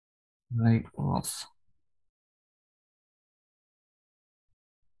Right off.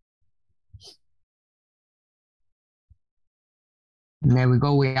 And there we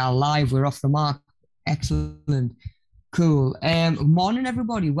go. We are live. We're off the mark. Excellent. Cool. Morning,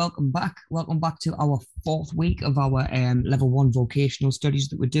 everybody. Welcome back. Welcome back to our fourth week of our level one vocational studies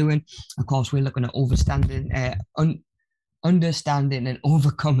that we're doing. Of course, we're looking at understanding and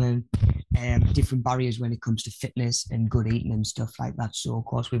overcoming different barriers when it comes to fitness and good eating and stuff like that. So, of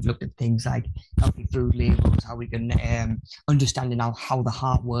course, we've looked at things like healthy food labels, how we can understanding how the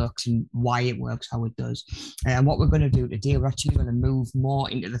heart works and why it works, how it does. And what we're going to do today, we're actually going to move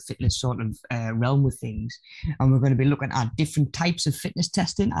more into the fitness sort of realm with things, and we're going to be looking at different types of fitness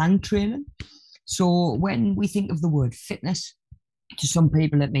testing and training. So, when we think of the word fitness, to some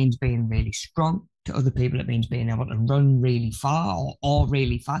people, it means being really strong. To other people, it means being able to run really far or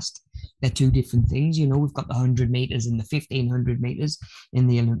really fast. They're two different things. You know, we've got the 100 meters and the 1500 meters in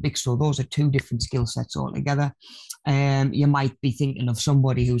the Olympics. So those are two different skill sets altogether. You might be thinking of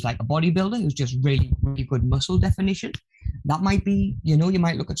somebody who's like a bodybuilder who's just really, really good muscle definition. That might be, you know, you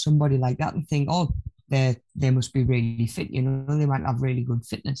might look at somebody like that and think, oh, they must be really fit, you know, they might have really good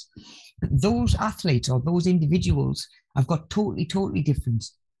fitness. But those athletes or those individuals have got totally different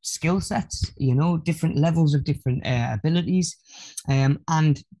skill sets, you know, different levels of different abilities,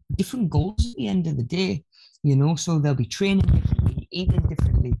 and different goals at the end of the day, you know. So they'll be training differently, eating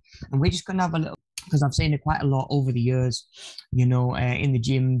differently, and we're just going to have a little, because I've seen it quite a lot over the years, you know, in the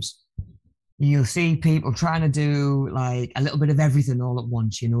gyms. You'll see people trying to do like a little bit of everything all at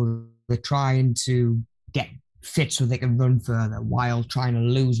once, you know. They're trying to get fit so they can run further while trying to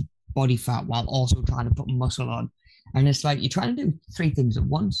lose body fat while also trying to put muscle on. And it's like you're trying to do three things at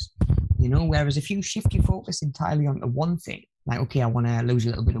once, you know. Whereas if you shift your focus entirely onto one thing, like, okay, I want to lose a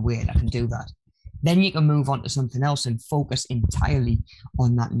little bit of weight, I can do that. Then you can move on to something else and focus entirely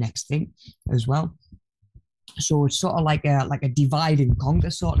on that next thing as well. So it's sort of like a divide and conquer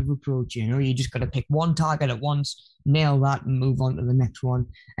sort of approach, you know. You just got to pick one target at once, nail that, and move on to the next one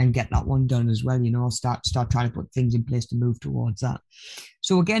and get that one done as well. You know, start trying to put things in place to move towards that.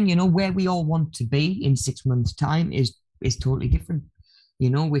 So again, you know, where we all want to be in 6 months' time is totally different. You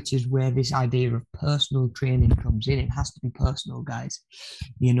know, which is where this idea of personal training comes in. It has to be personal, guys.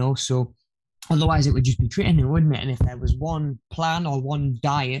 You know, so otherwise it would just be training, wouldn't it? And if there was one plan or one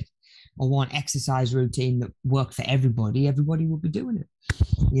diet or one exercise routine that worked for everybody, everybody would be doing it,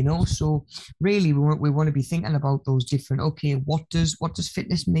 you know. So really we want to be thinking about those different, okay, what does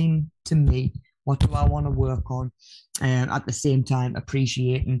fitness mean to me, what do I want to work on, at the same time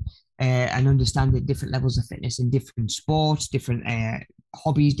appreciating and understanding different levels of fitness in different sports, different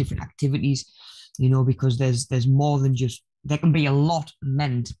hobbies, different activities, you know, because there's more than just, there can be a lot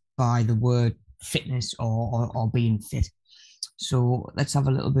meant by the word fitness or being fit. So let's have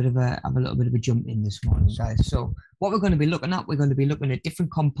a little bit of a jump in this morning, guys. So what we're going to be looking at, we're going to be looking at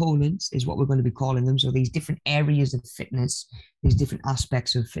different components, is what we're going to be calling them. So these different areas of fitness, these different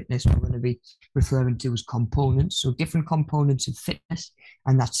aspects of fitness, we're going to be referring to as components. So different components of fitness,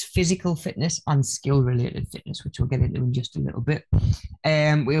 and that's physical fitness and skill-related fitness, which we'll get into in just a little bit.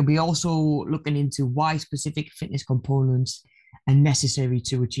 We'll be also looking into why specific fitness components are necessary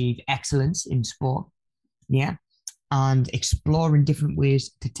to achieve excellence in sport. Yeah, and exploring different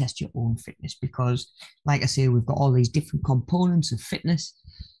ways to test your own fitness. Because, like I say, we've got all these different components of fitness.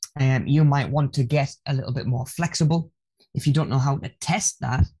 You might want to get a little bit more flexible. If you don't know how to test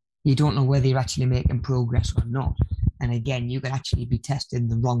that, you don't know whether you're actually making progress or not. And again, you could actually be testing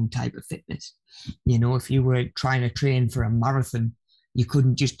the wrong type of fitness. You know, if you were trying to train for a marathon, you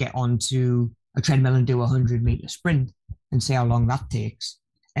couldn't just get onto a treadmill and do a 100-meter sprint and see how long that takes.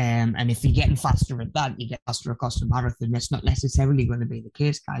 And if you're getting faster at that, you get faster across the marathon. That's not necessarily going to be the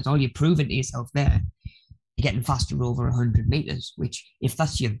case, guys. All you're proving to yourself there, you're getting faster over 100 meters, which, if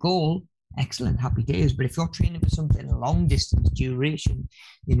that's your goal, excellent, happy days. But if you're training for something long distance duration,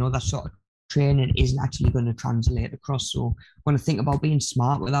 you know, that sort of training isn't actually going to translate across. So I want to think about being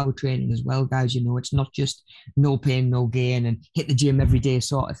smart with our training as well, guys. You know, it's not just no pain, no gain and hit the gym every day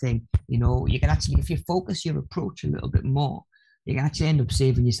sort of thing. You know, you can actually, if you focus your approach a little bit more, you can actually end up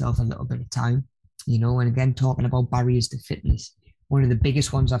saving yourself a little bit of time, you know. And again, talking about barriers to fitness, one of the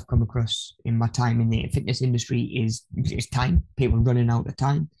biggest ones I've come across in my time in the fitness industry is time, people running out of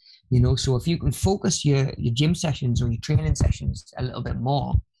time, you know. So if you can focus your gym sessions or your training sessions a little bit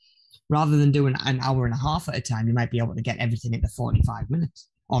more, rather than doing an hour and a half at a time, you might be able to get everything into 45 minutes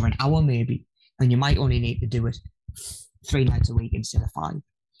or an hour maybe, and you might only need to do it 3 nights a week instead of 5.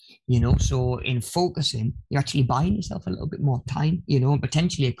 So in focusing, you're actually buying yourself a little bit more time, and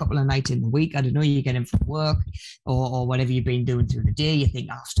potentially a couple of nights in the week. I don't know, you get in from work or whatever you've been doing through the day. You think,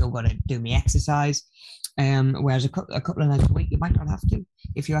 I've still got to do my exercise. Whereas a couple of nights a week, you might not have to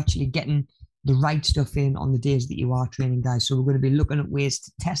if you're actually getting the right stuff in on the days that you are training, guys. So we're going to be looking at ways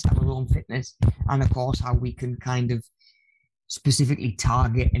to test our own fitness and, of course, how we can kind of specifically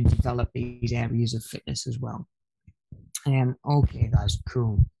target and develop these areas of fitness as well. Okay, guys,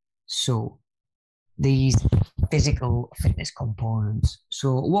 cool. So these physical fitness components.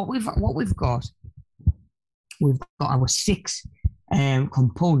 So we've got our 6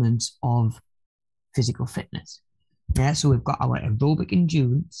 components of physical fitness. Yeah, so we've got our aerobic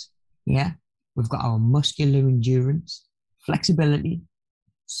endurance. Yeah, we've got our muscular endurance, flexibility,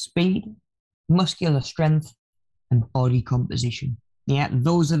 speed, muscular strength, and body composition. Yeah,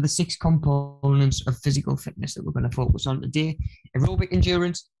 those are the 6 components of physical fitness that we're going to focus on today. Aerobic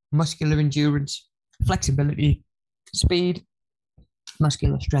endurance, muscular endurance, flexibility, speed,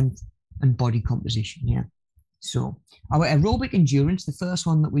 muscular strength, and body composition. Yeah. So our aerobic endurance, the first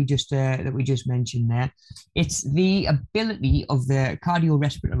one that we just mentioned there, it's the ability of the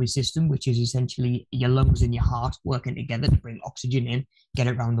cardiorespiratory system, which is essentially your lungs and your heart working together to bring oxygen in, get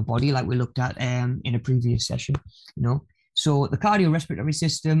it around the body, like we looked at in a previous session. So the cardiorespiratory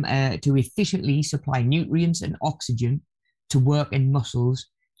system to efficiently supply nutrients and oxygen to work in muscles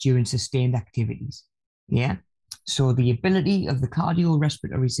during sustained activities. Yeah. So the ability of the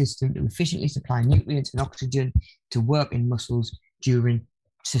cardiorespiratory system to efficiently supply nutrients and oxygen to work in muscles during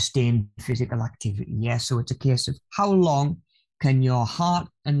sustained physical activity. Yeah. So it's a case of how long can your heart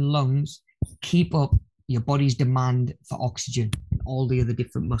and lungs keep up your body's demand for oxygen and all the other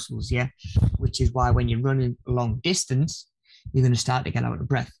different muscles. Yeah. Which is why when you're running a long distance, you're going to start to get out of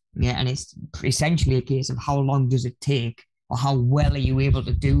breath. Yeah. And it's essentially a case of how long does it take, or how well are you able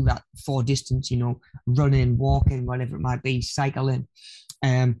to do that for distance, running, walking, whatever it might be, cycling.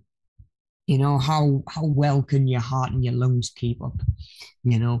 How well can your heart and your lungs keep up,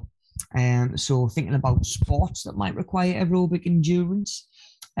 So thinking about sports that might require aerobic endurance,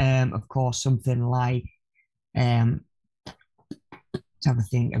 of course, something like, let's have a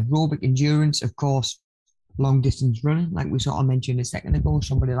think, aerobic endurance, of course, long distance running, like we sort of mentioned a second ago.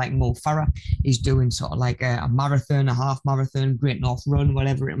 Somebody like Mo Farah is doing sort of like a marathon, a half marathon, Great North Run,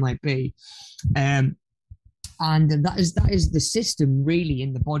 whatever it might be. And that is the system really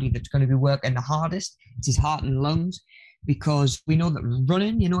in the body that's going to be working the hardest. It's his heart and lungs, because we know that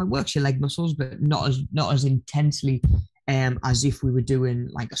running, it works your leg muscles, but not as intensely as if we were doing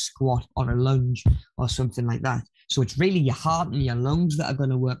like a squat or a lunge or something like that. So it's really your heart and your lungs that are going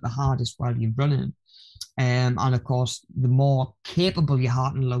to work the hardest while you're running. And of course, the more capable your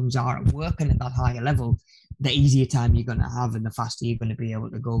heart and lungs are at working at that higher level, the easier time you're going to have and the faster you're going to be able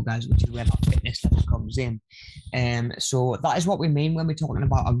to go, guys, which is where that fitness level comes in. So that is what we mean when we're talking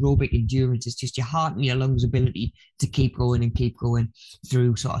about aerobic endurance. It's just your heart and your lungs' ability to keep going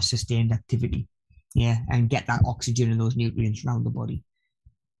through sort of sustained activity. Yeah, and get that oxygen and those nutrients around the body.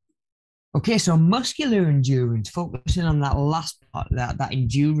 Okay, so muscular endurance, focusing on that last part, that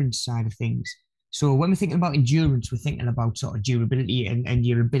endurance side of things. So when we're thinking about endurance, we're thinking about sort of durability and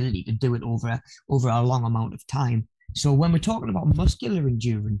your ability to do it over a long amount of time. So when we're talking about muscular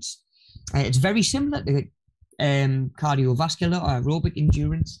endurance, it's very similar to cardiovascular or aerobic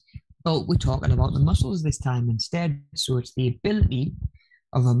endurance, but we're talking about the muscles this time instead. So it's the ability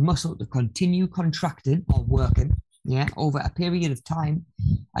of a muscle to continue contracting or working, over a period of time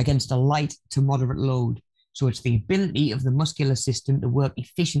against a light to moderate load. So it's the ability of the muscular system to work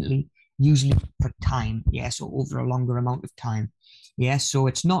efficiently, usually for time, so over a longer amount of time. So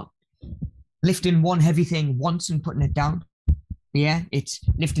it's not lifting one heavy thing once and putting it down. It's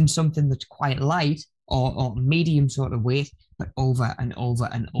lifting something that's quite light or medium sort of weight, but over and over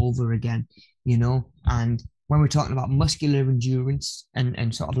and over again, and when we're talking about muscular endurance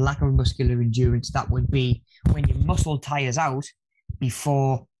and sort of lack of muscular endurance, that would be when your muscle tires out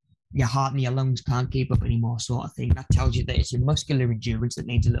before your heart and your lungs can't keep up anymore, sort of thing. That tells you that it's your muscular endurance that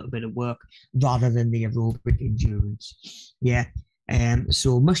needs a little bit of work rather than the aerobic endurance.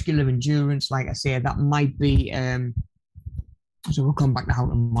 So muscular endurance, like I say, that might be so we'll come back to how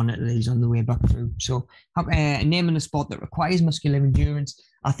to monitor these on the way back through. So naming a sport that requires muscular endurance,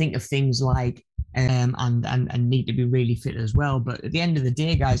 I think of things like and need to be really fit as well. But at the end of the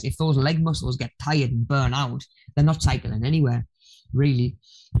day, guys, if those leg muscles get tired and burn out, they're not cycling anywhere, really.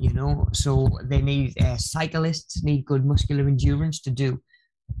 So they need cyclists need good muscular endurance to do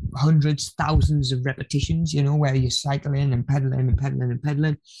hundreds, thousands of repetitions, where you're cycling and pedaling and pedaling and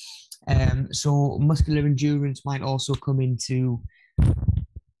pedaling. So muscular endurance might also come into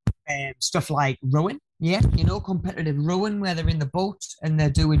stuff like rowing. Yeah, competitive rowing where they're in the boat and they're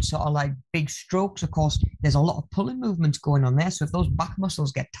doing sort of like big strokes. Of course, there's a lot of pulling movements going on there. So if those back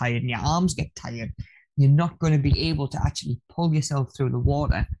muscles get tired and your arms get tired, you're not going to be able to actually pull yourself through the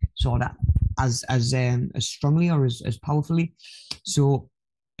water sort of as strongly or as powerfully. So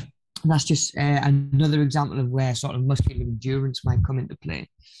that's just another example of where sort of muscular endurance might come into play.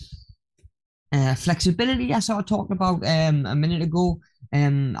 Flexibility, I sort of talked about a minute ago,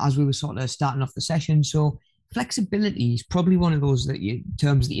 as we were sort of starting off the session. So flexibility is probably one of those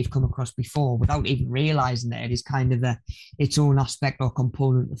terms that you've come across before without even realizing that it is kind of its own aspect or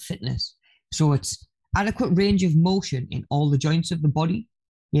component of fitness. So it's adequate range of motion in all the joints of the body.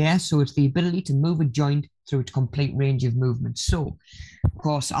 Yeah, so it's the ability to move a joint through its complete range of movement. So, of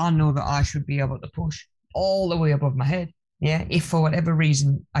course, I know that I should be able to push all the way above my head. Yeah, if for whatever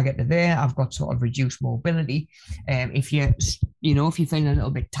reason I get to there, I've got sort of reduced mobility. If you're feeling a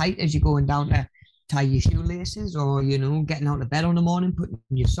little bit tight as you're going down to tie your shoelaces, or getting out of bed in the morning, putting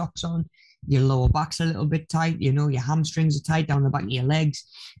your socks on, your lower back's a little bit tight, your hamstrings are tight down the back of your legs.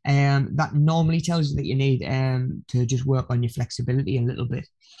 That normally tells you that you need to just work on your flexibility a little bit.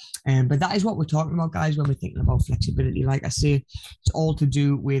 But that is what we're talking about, guys, when we're thinking about flexibility. Like I say, it's all to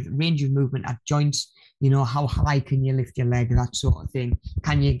do with range of movement at joints. How high can you lift your leg, that sort of thing.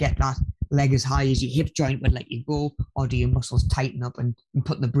 Can you get that leg as high as your hip joint would let you go, or do your muscles tighten up and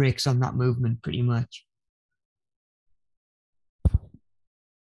put the brakes on that movement pretty much?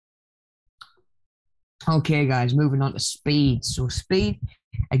 Okay, guys, moving on to speed. So speed,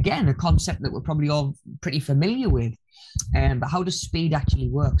 again, a concept that we're probably all pretty familiar with. But how does speed actually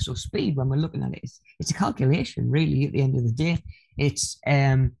work? So speed, when we're looking at it, it's a calculation, really, at the end of the day. It's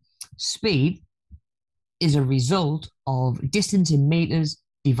speed is a result of distance in meters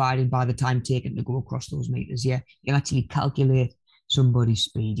divided by the time taken to go across those meters. Yeah, you can actually calculate somebody's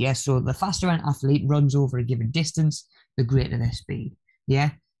speed. Yeah, so the faster an athlete runs over a given distance, the greater their speed.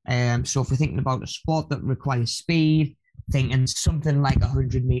 Yeah. So if we're thinking about a sport that requires speed, thinking something like a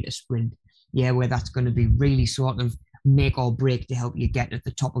 100-meter sprint, yeah, where that's going to be really sort of make or break to help you get at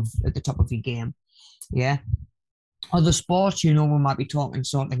the top of your game. Yeah. Other sports, we might be talking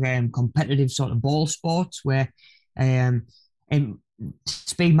sort of competitive sort of ball sports where and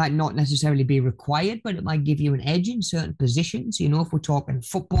speed might not necessarily be required, but it might give you an edge in certain positions. If we're talking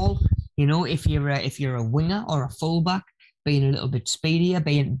football, if you're a winger or a fullback, being a little bit speedier,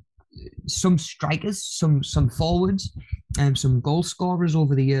 being some strikers, some forwards, and some goal scorers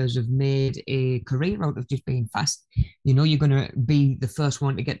over the years have made a career out of just being fast. You're going to be the first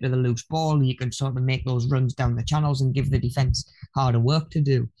one to get to the loose ball. You can sort of make those runs down the channels and give the defense harder work to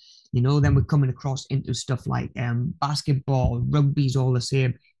do. Then we're coming across into stuff like basketball, rugby's all the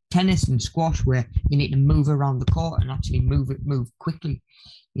same, tennis and squash, where you need to move around the court and actually move quickly.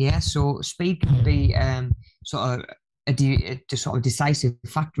 Yeah, so speed can be sort of a sort of decisive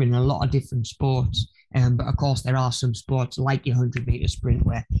factor in a lot of different sports. But of course, there are some sports like your 100-meter sprint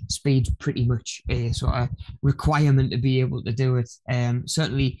where speed's pretty much a sort of requirement to be able to do it,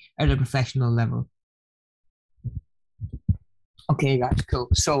 certainly at a professional level. Okay, guys, cool.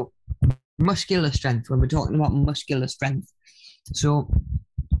 So muscular strength, when we're talking about muscular strength. So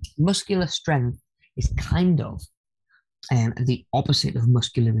muscular strength is kind of the opposite of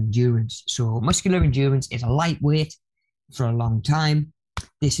muscular endurance. So muscular endurance is a lightweight for a long time.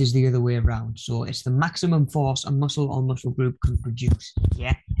 This is the other way around. So it's the maximum force a muscle or muscle group can produce.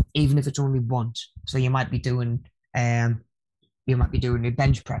 Yeah, even if it's only once. So you might be doing a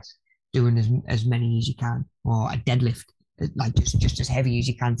bench press, doing as many as you can, or a deadlift, like just as heavy as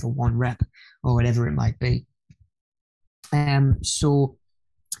you can for one rep, or whatever it might be. So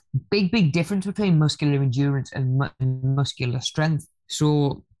big difference between muscular endurance and muscular strength.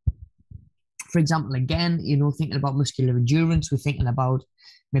 So, for example, again, thinking about muscular endurance, we're thinking about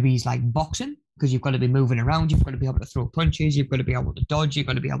maybe it's like boxing, because you've got to be moving around, you've got to be able to throw punches, you've got to be able to dodge, you've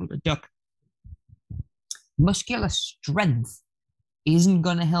got to be able to duck. Muscular strength isn't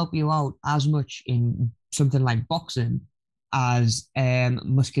going to help you out as much in something like boxing as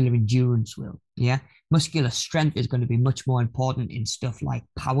muscular endurance will. Yeah, muscular strength is going to be much more important in stuff like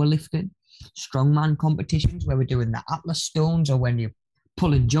powerlifting, strongman competitions where we're doing the Atlas stones, or when you're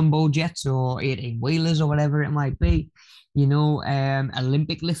pulling jumbo jets or 18 wheelers or whatever it might be.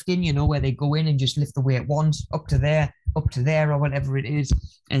 Olympic lifting, where they go in and just lift the weight once up to there or whatever it is,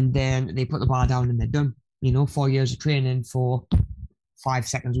 and then they put the bar down and they're done. 4 years of training for 5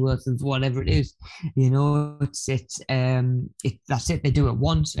 seconds worth of whatever it is. That's it. They do it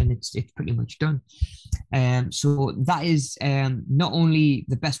once and it's pretty much done. So that is not only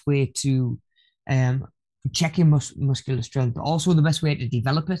the best way to check your muscular strength. Also, the best way to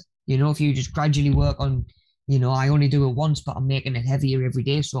develop it, if you just gradually work on, I only do it once, but I'm making it heavier every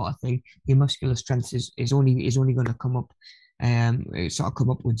day, sort of thing. Your muscular strength is only going to come up, sort of come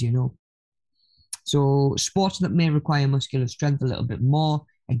upwards. So sports that may require muscular strength a little bit more.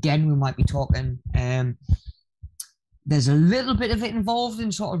 Again, we might be talking. There's a little bit of it involved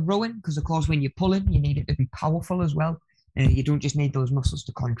in sort of rowing because, of course, when you're pulling, you need it to be powerful as well. You don't just need those muscles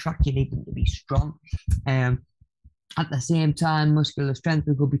to contract; you need them to be strong. Um, at the same time, muscular strength,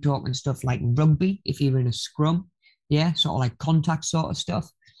 we could be talking stuff like rugby if you're in a scrum, yeah, sort of like contact sort of stuff.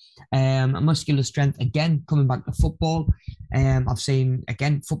 Muscular strength, again, coming back to football. I've seen,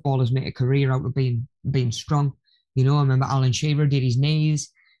 again, footballers make a career out of being strong. I remember Alan Shearer did his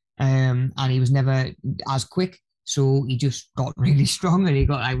knees, and he was never as quick. So he just got really strong and he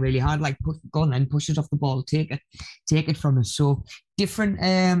got like really hard, like go on then, pushes off the ball, take it from us. So different,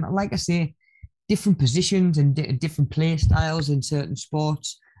 like I say, different positions and different play styles in certain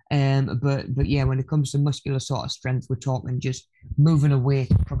sports. But yeah, when it comes to muscular sort of strength, we're talking just moving a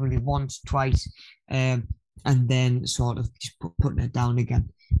weight probably once, twice, and then sort of just putting it down again.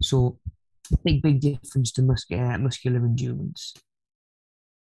 So big difference to muscular endurance.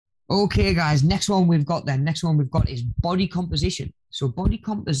 Okay, guys, next one we've got is body composition. So body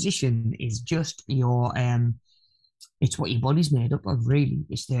composition is just it's what your body's made up of, really.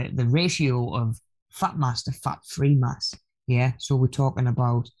 It's the ratio of fat mass to fat-free mass. Yeah. So we're talking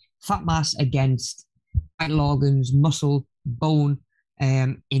about fat mass against vital organs, muscle, bone,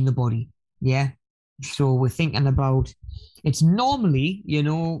 in the body. Yeah. So we're thinking about it's normally,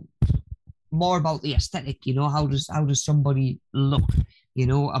 more about the aesthetic, how does somebody look?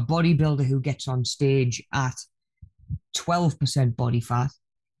 A bodybuilder who gets on stage at 12% body fat,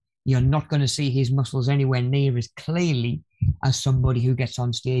 you're not going to see his muscles anywhere near as clearly as somebody who gets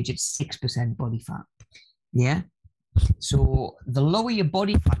on stage at 6% body fat. Yeah. So the lower your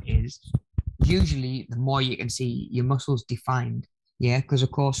body fat is, usually the more you can see your muscles defined. Yeah, because of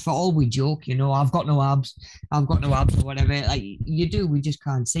course, for all we joke, I've got no abs, or whatever. Like you do, we just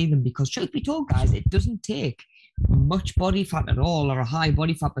can't see them because, truth be told, guys, it doesn't take much body fat at all or a high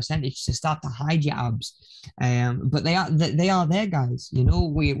body fat percentage to start to hide your abs. But they are there, guys.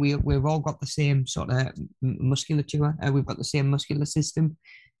 We've all got the same sort of musculature. We've got the same muscular system,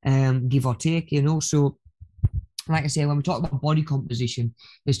 give or take. So like I say, when we talk about body composition,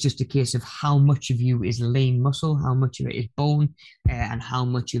 it's just a case of how much of you is lean muscle, how much of it is bone, and how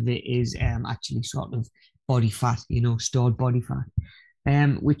much of it is actually sort of body fat, stored body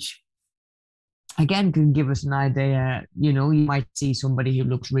fat, which again can give us an idea. You might see somebody who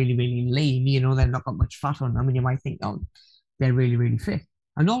looks really, really lean, they've not got much fat on them, and you might think, oh, they're really, really fit.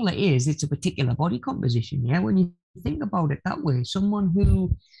 And all it is, it's a particular body composition. Yeah, when you think about it that way, someone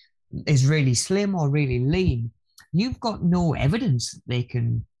who is really slim or really lean, you've got no evidence that they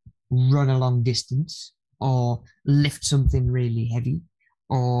can run a long distance or lift something really heavy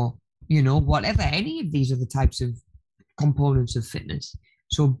or, whatever. Any of these are the types of components of fitness.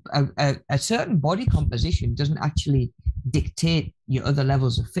 So a certain body composition doesn't actually dictate your other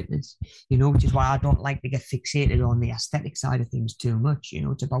levels of fitness, which is why I don't like to get fixated on the aesthetic side of things too much.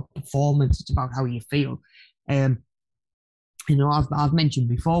 It's about performance, it's about how you feel. I've mentioned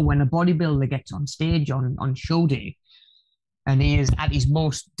before, when a bodybuilder gets on stage on show day and he is at his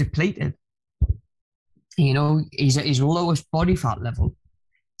most depleted, he's at his lowest body fat level.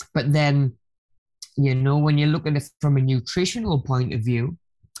 But then, when you look at it from a nutritional point of view,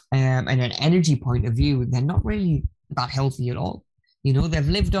 and an energy point of view, they're not really that healthy at all. They've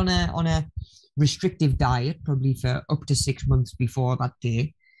lived on a restrictive diet probably for up to 6 months before that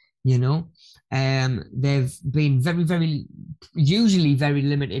day. They've been very, very, usually very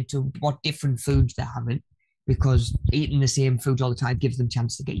limited to what different foods they're having because eating the same foods all the time gives them a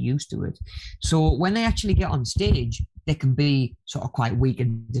chance to get used to it. So when they actually get on stage, they can be sort of quite weak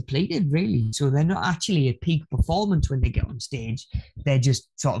and depleted, really. So they're not actually at peak performance when they get on stage. They're just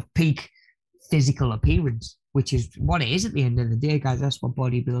sort of peak physical appearance, which is what it is at the end of the day, guys. That's what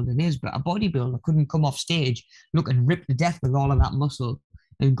bodybuilding is. But a bodybuilder couldn't come off stage looking ripped to death with all of that muscle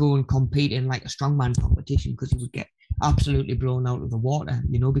and go and compete in like a strongman competition because he would get absolutely blown out of the water,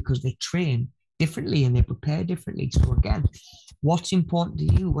 because they train differently and they prepare differently. So again, what's important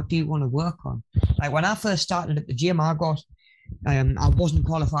to you? What do you want to work on? Like when I first started at the gym, I wasn't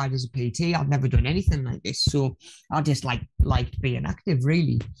qualified as a PT. I'd never done anything like this. So I just liked being active,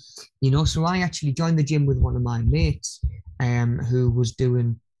 really. So I actually joined the gym with one of my mates, who was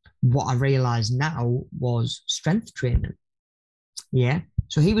doing what I realized now was strength training. Yeah.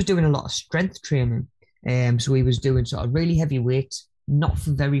 So he was doing a lot of strength training. So he was doing sort of really heavy weights, not for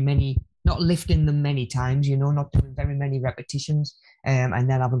very many not lifting them many times, not doing very many repetitions, and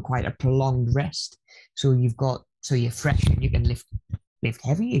then having quite a prolonged rest. So you're fresh and you can lift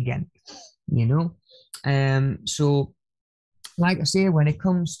heavy again, you know. So like I say, when it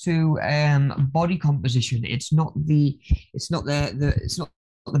comes to body composition, it's not the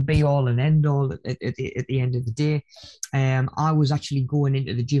be all and end all at the end of the day. I was actually going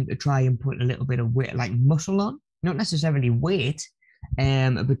into the gym to try and put a little bit of weight, like muscle on, not necessarily weight,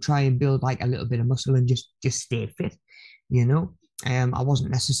 but try and build like a little bit of muscle and just stay fit, you know. I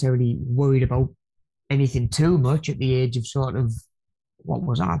wasn't necessarily worried about anything too much at the age of sort of, what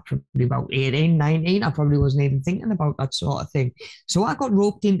was I, probably about 18, 19. I probably wasn't even thinking about that sort of thing. So I got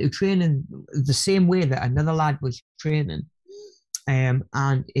roped into training the same way that another lad was training. And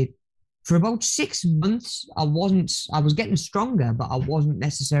it, for about 6 months, I was getting stronger, but I wasn't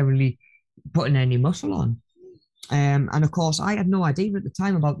necessarily putting any muscle on. And of course, I had no idea at the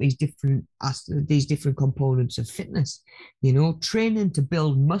time about these different components of fitness. Training to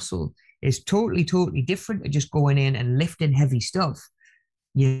build muscle is totally, totally different to just going in and lifting heavy stuff.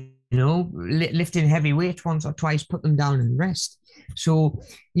 Lifting heavy weights once or twice, put them down and rest. So,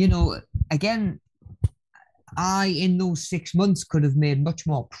 again, I, in those 6 months, could have made much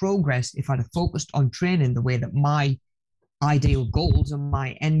more progress if I'd have focused on training the way that my ideal goals and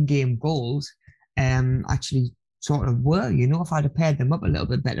my end game goals actually sort of were. If I'd have paired them up a little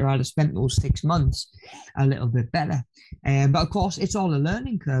bit better, I'd have spent those 6 months a little bit better. But of course, it's all a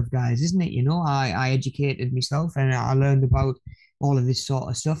learning curve, guys, isn't it? I educated myself and I learned about all of this sort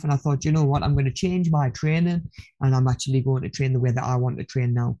of stuff. And I thought, you know what, I'm going to change my training and I'm actually going to train the way that I want to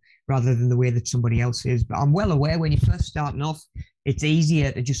train now rather than the way that somebody else is. But I'm well aware when you're first starting off, it's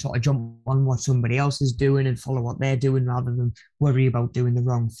easier to just sort of jump on what somebody else is doing and follow what they're doing rather than worry about doing the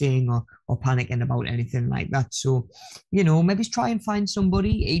wrong thing or panicking about anything like that. So, maybe try and find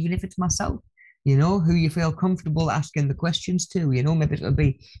somebody, even if it's myself, who you feel comfortable asking the questions to. Maybe it'll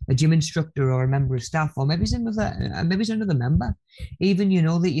be a gym instructor or a member of staff, or maybe it's another member, even,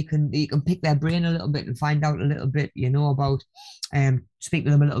 that you can pick their brain a little bit and find out a little bit, about, speak to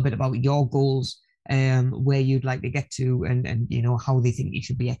them a little bit about your goals, where you'd like to get to, and how they think you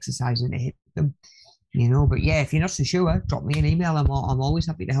should be exercising to hit them. But yeah, if you're not so sure, drop me an email. I'm always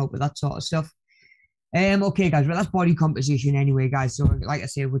happy to help with that sort of stuff. Okay, guys, well, that's body composition anyway, guys. So, like I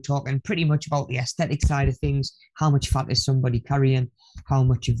say, we're talking pretty much about the aesthetic side of things. How much fat is somebody carrying? How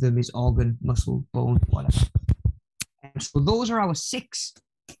much of them is organ, muscle, bone, whatever. So those are our 6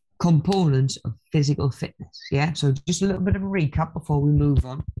 components of physical fitness. Yeah. So just a little bit of a recap before we move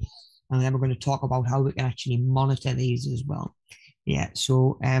on, and then we're going to talk about how we can actually monitor these as well. Yeah.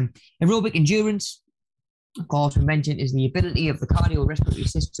 So aerobic endurance, of course, we mentioned, is the ability of the cardiorespiratory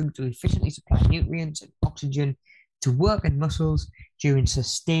system to efficiently supply nutrients and oxygen to working muscles during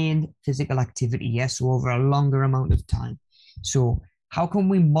sustained physical activity. Yes, so over a longer amount of time. So how can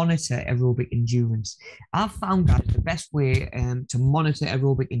we monitor aerobic endurance? I've found that the best way to monitor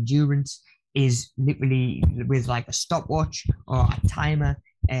aerobic endurance is literally with like a stopwatch or a timer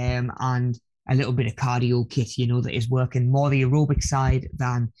and a little bit of cardio kit, that is working more the aerobic side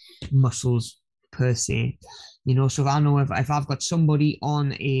than muscles per se. So if I know if I've got somebody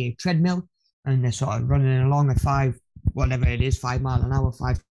on a treadmill and they're sort of running along at 5 miles an hour,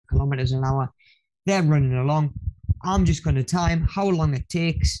 5 kilometers an hour, they're running along. I'm just going to time how long it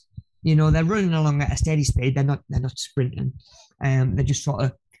takes. They're running along at a steady speed. They're not sprinting. They're just sort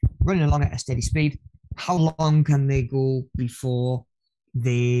of running along at a steady speed. How long can they go before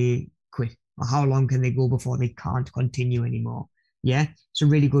they quit? Or how long can they go before they can't continue anymore? Yeah, it's a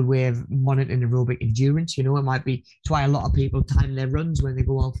really good way of monitoring aerobic endurance. It might be, it's why a lot of people time their runs when they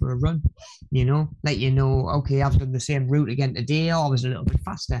go out for a run. Let okay, I've done the same route again today. I was a little bit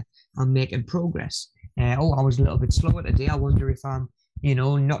faster. I'm making progress. I was a little bit slower today. I wonder if I'm,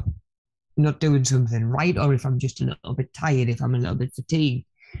 not doing something right, or if I'm just a little bit tired, if I'm a little bit fatigued.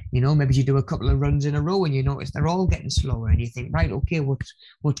 Maybe you do a couple of runs in a row and you notice they're all getting slower, and you think, right, okay,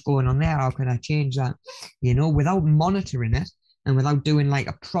 what's going on there? How can I change that? Without monitoring it, and without doing like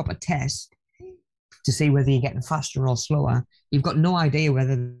a proper test to see whether you're getting faster or slower, you've got no idea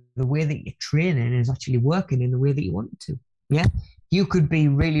whether the way that you're training is actually working in the way that you want it to. Yeah. You could be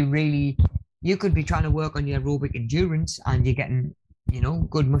you could be trying to work on your aerobic endurance and you're getting,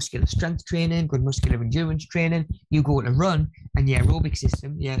 good muscular strength training, good muscular endurance training. You go to run and your aerobic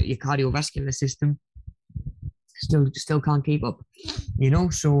system, your cardiovascular system still can't keep up,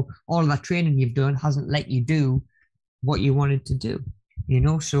 so all of that training you've done hasn't let you do what you wanted to do,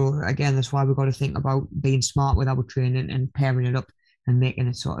 so again, that's why we've got to think about being smart with our training and pairing it up and making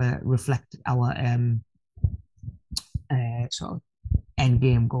it sort of reflect our sort of end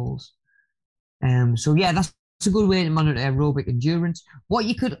game goals. So yeah, that's a good way to monitor aerobic endurance. What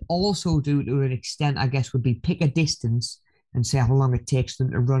you could also do to an extent, I guess, would be pick a distance and say how long it takes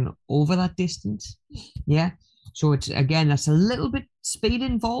them to run over that distance. Yeah. So it's again, that's a little bit speed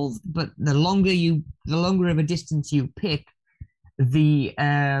involved, but the longer of a distance you pick, the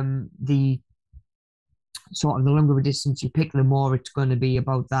sort of the longer of a distance you pick, the more it's going to be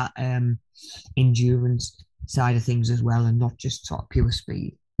about that endurance side of things as well, and not just sort of pure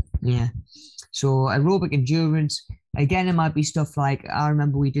speed. Yeah. So aerobic endurance, again, it might be stuff like I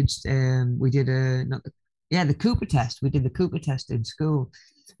remember we did a not the, yeah, the Cooper test. We did the Cooper test in school,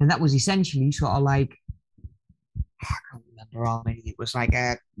 and that was essentially sort of like I can't remember how many. It was like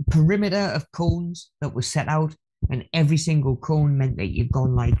a perimeter of cones that was set out, and every single cone meant that you'd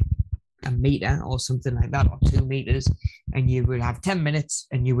gone like a meter or something like that, or 2 meters, and you would have 10 minutes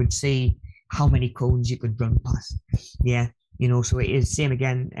and you would see how many cones you could run past. Yeah. So it is same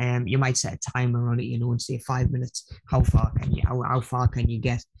again. You might set a timer on it, and say 5 minutes. How far can you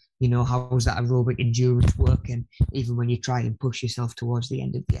get? How's that aerobic endurance working, even when you try and push yourself towards the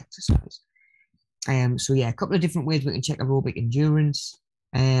end of the exercise? So yeah, a couple of different ways we can check aerobic endurance.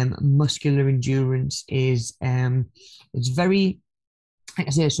 Muscular endurance is it's very like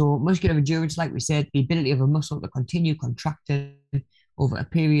I say, so muscular endurance, like we said, the ability of a muscle to continue contracting over a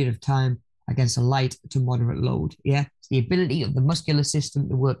period of time against a light to moderate load. Yeah, it's the ability of the muscular system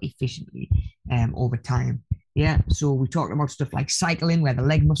to work efficiently over time. Yeah, so we talked about stuff like cycling, where the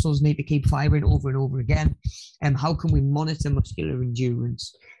leg muscles need to keep firing over and over again. How can we monitor muscular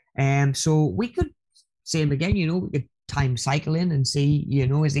endurance? So we could same again, we could time cycling and see,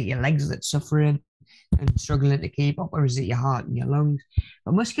 is it your legs that's suffering and struggling to keep up, or is it your heart and your lungs?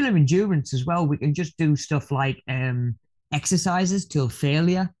 But muscular endurance as well, we can just do stuff like exercises till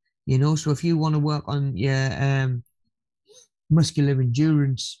failure. So if you want to work on your muscular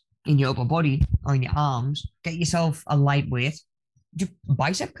endurance in your upper body or in your arms, get yourself a lightweight, just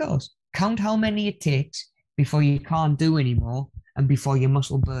bicep curls. Count how many it takes before you can't do anymore and before your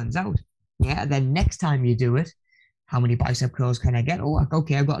muscle burns out. Yeah, and then next time you do it, how many bicep curls can I get? Oh,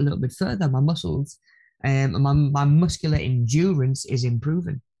 okay, I've got a little bit further. My muscles, my muscular endurance is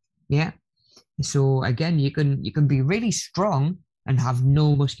improving. Yeah. So again, you can be really strong and have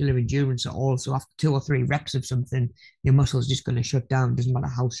no muscular endurance at all. So after 2 or 3 reps of something, your muscle's just going to shut down. Doesn't matter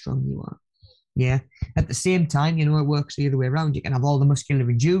how strong you are. Yeah. At the same time, it works the other way around. You can have all the muscular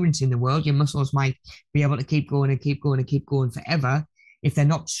endurance in the world. Your muscles might be able to keep going and keep going and keep going forever. If they're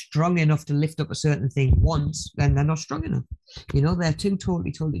not strong enough to lift up a certain thing once, then they're not strong enough. They're two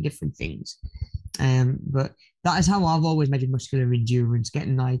totally different things. But that is how I've always measured muscular endurance,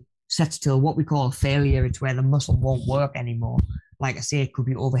 getting like sets till what we call failure. It's where the muscle won't work anymore. Like I say, it could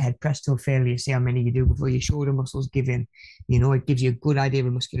be overhead press till failure. See how many you do before your shoulder muscles give in. It gives you a good idea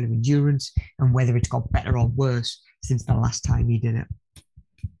of muscular endurance and whether it's got better or worse since the last time you did it.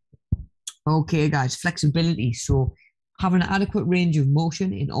 Okay, guys, flexibility. So having an adequate range of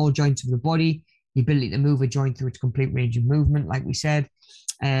motion in all joints of the body, the ability to move a joint through its complete range of movement, like we said.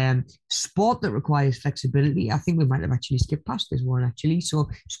 Sport that requires flexibility. I think we might have actually skipped past this one, actually. So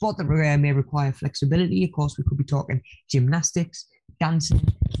sport that may require flexibility. Of course, we could be talking gymnastics, dancing,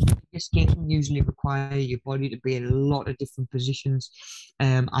 skating usually require your body to be in a lot of different positions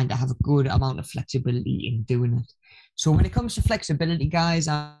and to have a good amount of flexibility in doing it. So when it comes to flexibility, guys,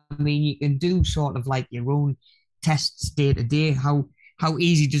 I mean, you can do sort of like your own tests day to day. How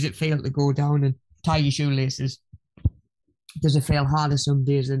easy does it feel to go down and tie your shoelaces? Does it feel harder some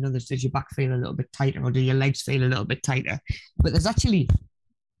days than others? Does your back feel a little bit tighter, or do your legs feel a little bit tighter? But there's actually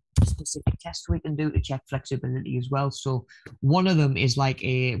specific tests we can do to check flexibility as well. So one of them is like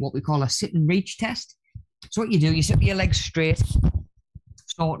what we call a sit and reach test. So what you do, you sit with your legs straight,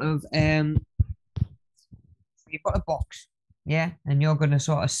 sort of. You've got a box, yeah, and you're going to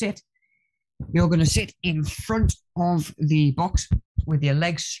sort of sit. You're going to sit in front of the box with your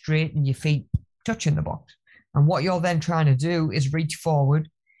legs straight and your feet touching the box. And what you're then trying to do is reach forward.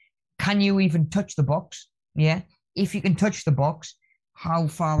 Can you even touch the box? Yeah. If you can touch the box, how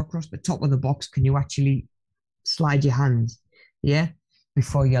far across the top of the box can you actually slide your hands? Yeah.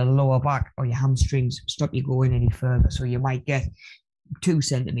 Before your lower back or your hamstrings stop you going any further. So you might get 2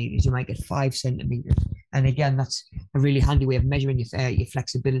 centimeters, you might get 5 centimeters. And again, that's a really handy way of measuring your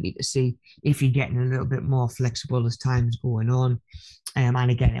flexibility to see if you're getting a little bit more flexible as time's going on. And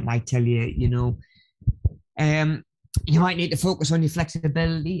again, it might tell you, you might need to focus on your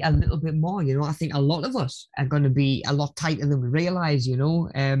flexibility a little bit more. I think a lot of us are going to be a lot tighter than we realize,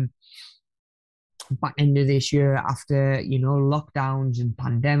 back into this year after, lockdowns and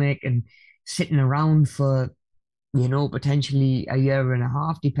pandemic and sitting around for potentially a year and a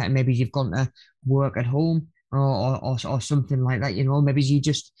half, depending. Maybe you've gone to work at home or something like that. Maybe you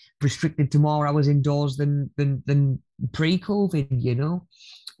just restricted to more hours indoors than pre-COVID.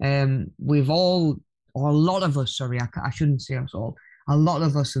 We've all, or a lot of us, sorry, I shouldn't say us all. A lot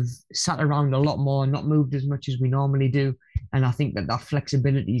of us have sat around a lot more, not moved as much as we normally do, and I think that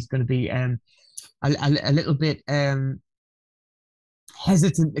flexibility is going to be a little bit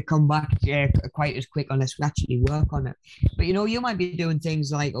hesitant to come back quite as quick unless we actually work on it. But you might be doing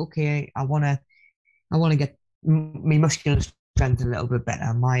things like, okay, I want to get my muscular strength a little bit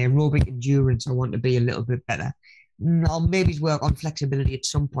better, my aerobic endurance. I want to be a little bit better. I'll maybe work on flexibility at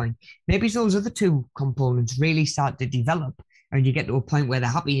some point. Maybe those other two components really start to develop, and you get to a point where they're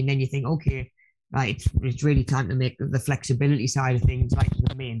happy, and then you think, okay, right, it's really time to make the flexibility side of things like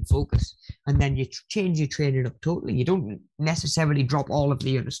the main focus. And then you change your training up totally. You don't necessarily drop all of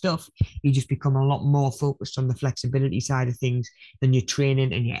the other stuff. You just become a lot more focused on the flexibility side of things. Then your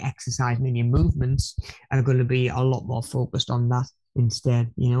training and your exercising and your movements are going to be a lot more focused on that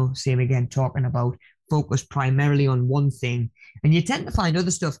instead. Same again, talking about focus primarily on one thing. And you tend to find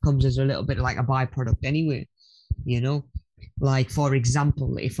other stuff comes as a little bit like a byproduct anyway. Like, for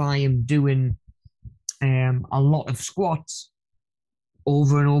example, if I am doing a lot of squats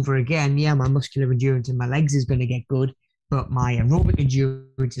over and over again, yeah, my muscular endurance in my legs is going to get good, but my aerobic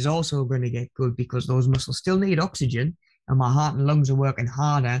endurance is also going to get good because those muscles still need oxygen, and my heart and lungs are working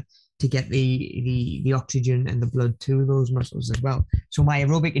harder to get the oxygen and the blood to those muscles as well. So my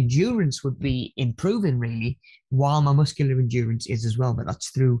aerobic endurance would be improving really, while my muscular endurance is as well. But that's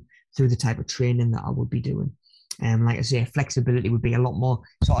through the type of training that I would be doing. Like I say, flexibility would be a lot more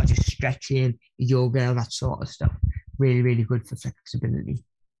sort of just stretching, yoga, that sort of stuff. Really, really good for flexibility.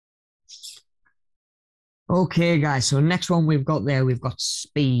 Okay, guys. So next one we've got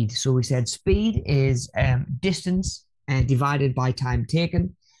speed. So we said speed is distance divided by time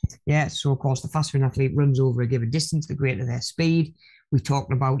taken. Yeah. So of course, the faster an athlete runs over a given distance, the greater their speed. We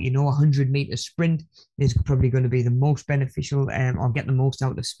talked about, 100-meter sprint is probably going to be the most beneficial or get the most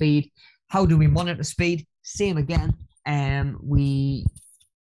out of speed. How do we monitor speed? Same again. We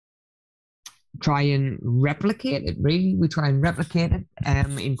try and replicate it, really. We try and replicate it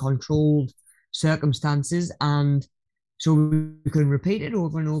in controlled circumstances. And so we can repeat it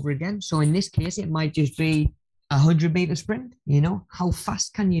over and over again. So in this case, it might just be a 100-meter sprint. How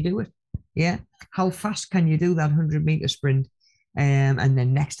fast can you do it? Yeah. How fast can you do that 100-meter sprint? And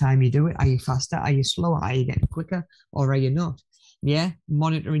then next time you do it, are you faster? Are you slower? Are you getting quicker? Or are you not? Yeah.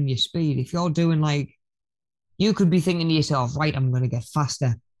 Monitoring your speed. If you're doing you could be thinking to yourself, right, I'm going to get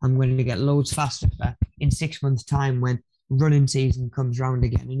faster. I'm going to get loads faster in 6 months' time when running season comes round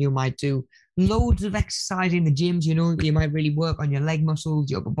again. And you might do loads of exercise in the gyms. You might really work on your leg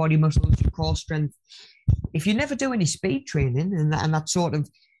muscles, your upper body muscles, your core strength. If you never do any speed training and that sort of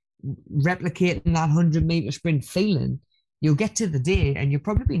replicating that 100-meter sprint feeling, you'll get to the day and you'll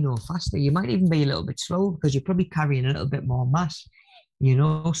probably be no faster. You might even be a little bit slow because you're probably carrying a little bit more mass,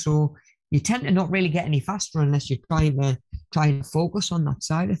 So you tend to not really get any faster unless you're trying to focus on that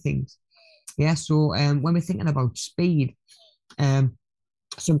side of things. Yeah. So when we're thinking about speed,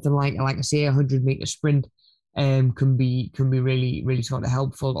 something like I say, a 100-meter sprint can be really, really sort of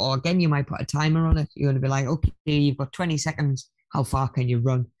helpful. Or again, you might put a timer on it. You're going to be like, okay, you've got 20 seconds. How far can you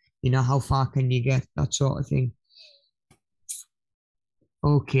run? How far can you get? That sort of thing.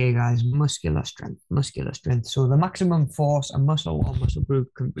 Okay, guys, muscular strength, muscular strength. So the maximum force a muscle or muscle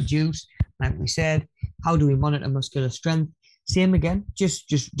group can produce, like we said. How do we monitor muscular strength? Same again,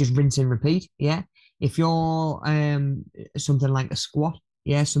 just rinse and repeat. Yeah. If you're something like a squat,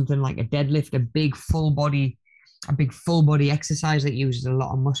 yeah, something like a deadlift, a big full body exercise that uses a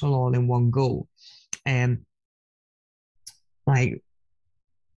lot of muscle all in one go. Like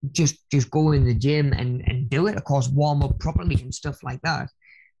just go in the gym and do it. Of course, warm up properly and stuff like that.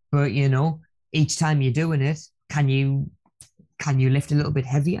 But each time you're doing it, can you lift a little bit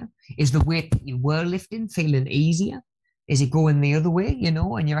heavier? Is the weight that you were lifting feeling easier? Is it going the other way,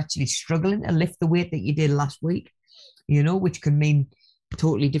 and you're actually struggling to lift the weight that you did last week, which can mean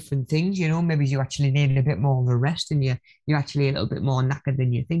totally different things. Maybe you actually need a bit more of a rest and you're actually a little bit more knackered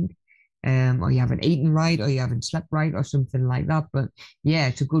than you think. Or you haven't eaten right, or you haven't slept right, or something like that. But yeah,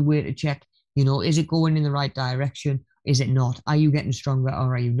 it's a good way to check, is it going in the right direction? Is it not? Are you getting stronger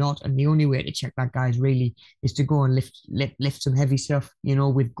or are you not? And the only way to check that, guys, really is to go and lift some heavy stuff,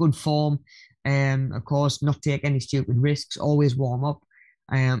 with good form. Of course, not take any stupid risks, always warm up.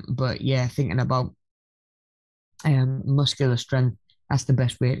 But yeah, thinking about muscular strength, that's the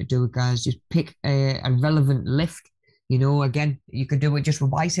best way to do it, guys. Just pick a relevant lift. Again, you could do it just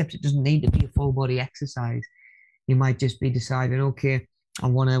with biceps. It doesn't need to be a full body exercise. You might just be deciding, okay, I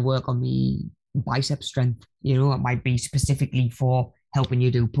want to work on the bicep strength. It might be specifically for helping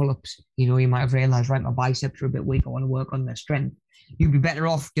you do pull-ups. You might have realized, right, my biceps are a bit weak. I want to work on their strength. You'd be better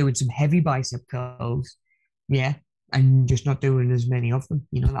off doing some heavy bicep curls, yeah, and just not doing as many of them.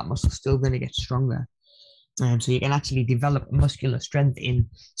 That muscle's still going to get stronger. So you can actually develop muscular strength in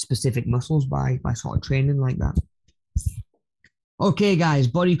specific muscles by sort of training like that. Okay, guys,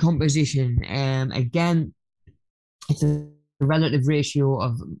 body composition. Again, it's a relative ratio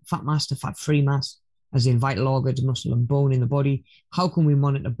of fat mass to fat-free mass, as in vital organs, muscle, and bone in the body. How can we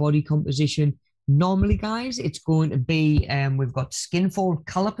monitor body composition? Normally, guys, it's going to be we've got skin fold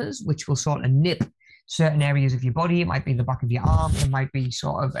calipers, which will sort of nip certain areas of your body. It might be the back of your arm, it might be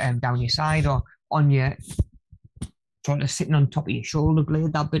sort of down your side or on your sort of sitting on top of your shoulder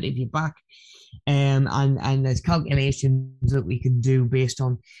blade, that bit of your back. And there's calculations that we can do based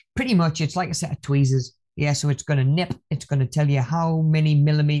on pretty much it's like a set of tweezers. Yeah, so it's going to nip, it's going to tell you how many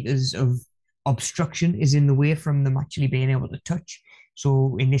millimeters of obstruction is in the way from them actually being able to touch.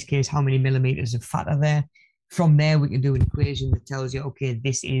 So in this case, how many millimeters of fat are there? From there, we can do an equation that tells you, okay,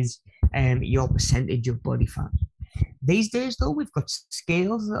 this is your percentage of body fat. These days, though, we've got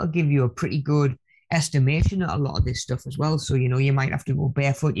scales that'll give you a pretty good estimation of a lot of this stuff as well. So, you might have to go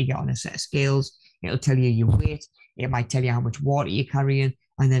barefoot, you get on a set of scales, it'll tell you your weight, it might tell you how much water you're carrying,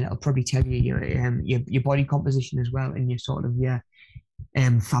 and then it'll probably tell you your body composition as well, and your sort of your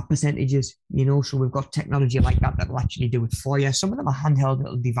fat percentages. So we've got technology like that will actually do it for you. Some of them are handheld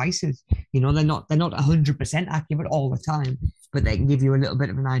little devices. They're not 100% accurate all the time, but they can give you a little bit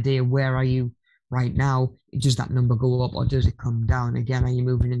of an idea. Where are you right now? Does that number go up or does it come down? Again, are you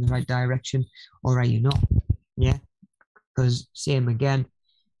moving in the right direction or are you not? Yeah, because same again,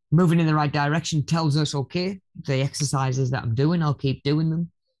 moving in the right direction tells us, okay, the exercises that I'm doing, I'll keep doing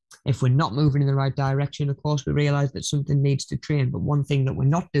them. If we're not moving in the right direction, of course, we realize that something needs to train. But one thing that we're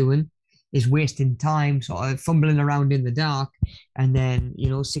not doing is wasting time sort of fumbling around in the dark. And then,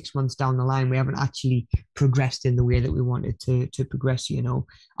 6 months down the line, we haven't actually progressed in the way that we wanted to progress.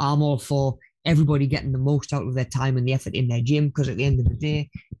 I'm all for everybody getting the most out of their time and the effort in their gym, because at the end of the day,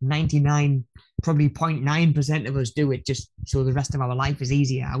 99, probably 0.9% of us do it just so the rest of our life is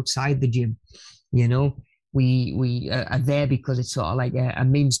easier outside the gym. We are there because it's sort of like a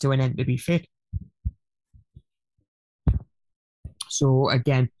means to an end to be fit. So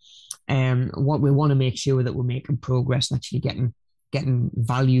again, what we want to make sure that we're making progress and actually getting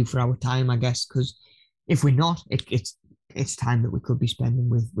value for our time, I guess, because if we're not, it's time that we could be spending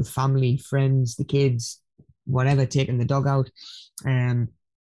with family, friends, the kids, whatever, taking the dog out.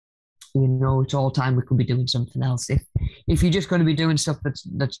 It's all time we could be doing something else. If you're just going to be doing stuff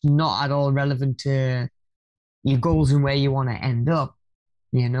that's not at all relevant to your goals and where you want to end up,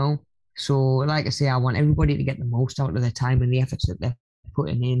 So like I say, I want everybody to get the most out of their time and the efforts that they're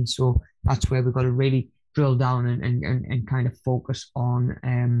putting in. So that's where we've got to really drill down and kind of focus on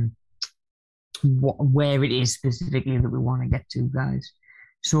where it is specifically that we want to get to, guys.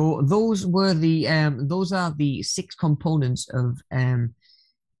 So those are the 6 components of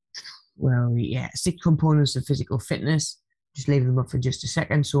 6 components of physical fitness. Just leave them up for just a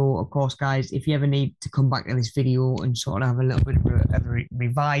second. So of course, guys, if you ever need to come back to this video and sort of have a little bit of a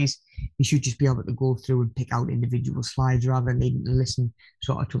revise, you should just be able to go through and pick out individual slides rather than needing to listen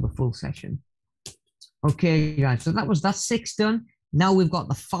sort of to the full session. Okay, guys, so that's 6 done. Now we've got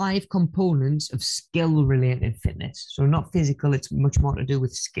the 5 components of skill-related fitness. So not physical, it's much more to do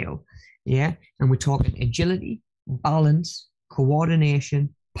with skill. Yeah, and we're talking agility, balance,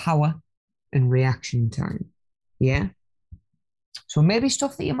 coordination, power, and reaction time. Yeah. So maybe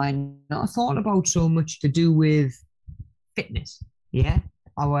stuff that you might not have thought about so much to do with fitness. Yeah.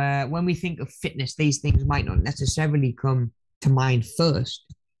 When we think of fitness, these things might not necessarily come to mind first.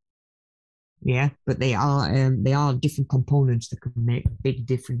 Yeah, but they are different components that can make a big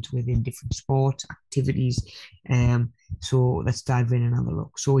difference within different sports, activities. So let's dive in and have a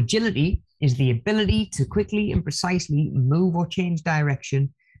look. So agility is the ability to quickly and precisely move or change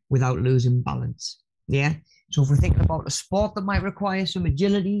direction without losing balance. Yeah. So if we're thinking about a sport that might require some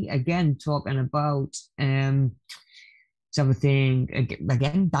agility, again, talking about something,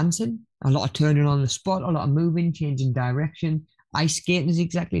 again, dancing, a lot of turning on the spot, a lot of moving, changing direction. Ice skating is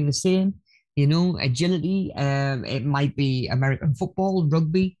exactly the same. Agility, it might be American football,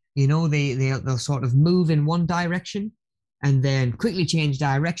 rugby, they'll sort of move in one direction and then quickly change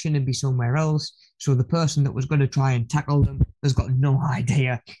direction and be somewhere else. So the person that was going to try and tackle them has got no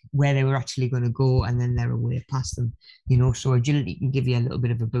idea where they were actually going to go, and then they're away past them. So agility can give you a little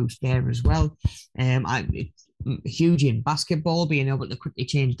bit of a boost there as well. huge in basketball, being able to quickly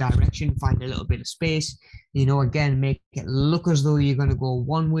change direction, find a little bit of space, again, make it look as though you're going to go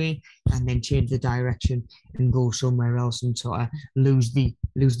one way and then change the direction and go somewhere else and sort of lose the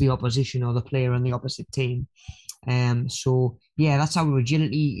opposition or the player on the opposite team. So yeah, that's our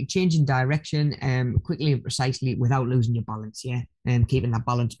agility, changing direction quickly and precisely without losing your balance, yeah, and keeping that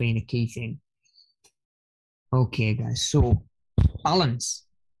balance being a key thing. Okay, guys, so balance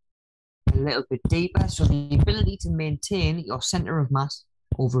a little bit deeper. So the ability to maintain your center of mass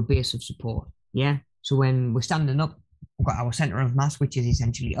over a base of support. Yeah. So when we're standing up, we've got our center of mass, which is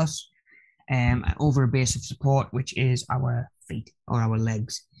essentially us, over a base of support, which is our feet or our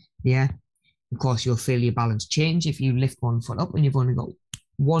legs. Yeah. Of course, you'll feel your balance change if you lift one foot up and you've only got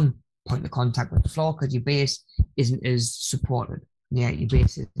one point of contact with the floor because your base isn't as supported. Yeah, your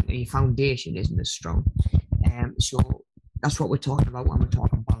base, your foundation isn't as strong. So that's what we're talking about when we're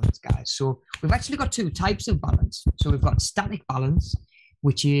talking balance, guys. So we've actually got two types of balance. So we've got static balance,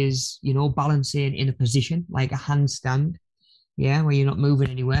 which is, balancing in a position like a handstand, yeah, where you're not moving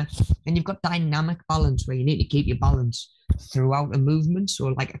anywhere. And you've got dynamic balance where you need to keep your balance throughout a movement. So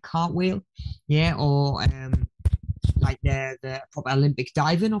like a cartwheel, yeah, or like the proper Olympic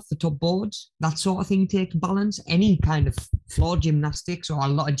diving off the top boards, that sort of thing takes balance. Any kind of floor gymnastics or a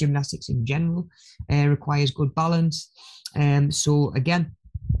lot of gymnastics in general requires good balance. So again,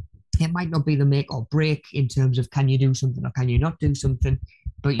 it might not be the make or break in terms of can you do something or can you not do something,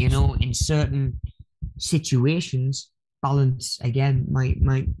 but in certain situations, balance again might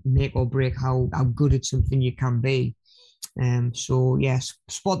make or break how good at something you can be. So yes,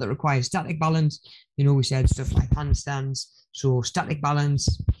 sport that requires static balance, we said stuff like handstands. So static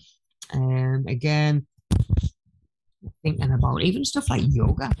balance, again, thinking about even stuff like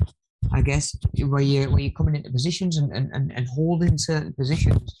yoga, I guess, where you're coming into positions and holding certain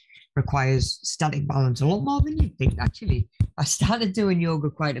positions requires static balance a lot more than you think, actually. I started doing yoga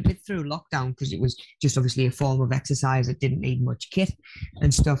quite a bit through lockdown because it was just obviously a form of exercise that didn't need much kit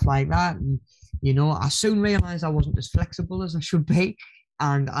and stuff like that. And, I soon realized I wasn't as flexible as I should be.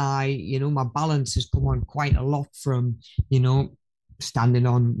 And my balance has come on quite a lot from, standing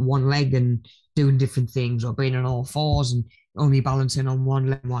on one leg and doing different things or being on all fours and only balancing on one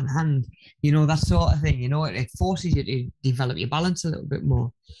leg, one hand, that sort of thing. It forces you to develop your balance a little bit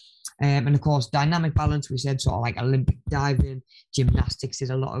more. And of course, dynamic balance, we said sort of like Olympic diving, gymnastics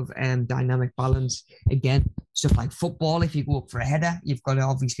is a lot of dynamic balance. Again, stuff like football, if you go up for a header, you've got to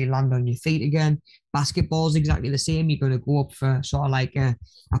obviously land on your feet again. Basketball is exactly the same. You're going to go up for sort of like a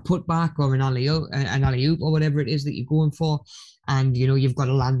putback or an alley-oop or whatever it is that you're going for. And, you've got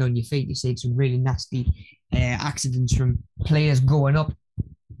to land on your feet. You see some really nasty accidents from players going up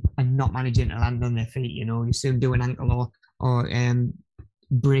and not managing to land on their feet. You soon do an ankle or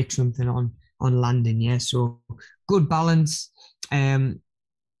break something on landing. Yeah, so good balance. Again,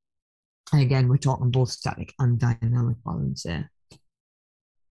 we're talking both static and dynamic balance there.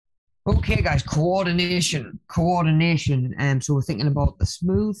 Okay, guys, coordination. So we're thinking about the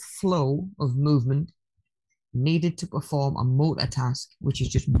smooth flow of movement needed to perform a motor task, which is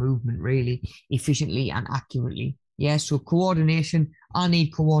just movement really efficiently and accurately. Yeah, so coordination. I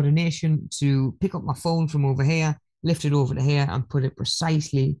need coordination to pick up my phone from over here, lift it over to here and put it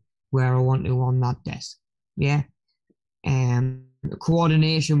precisely where I want to on that desk. Yeah.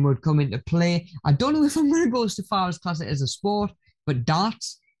 Coordination would come into play. I don't know if I'm going to go so far as class it as a sport, but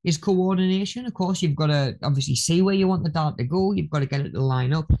darts is coordination. Of course, you've got to obviously see where you want the dart to go. You've got to get it to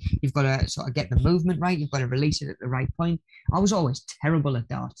line up. You've got to sort of get the movement right. You've got to release it at the right point. I was always terrible at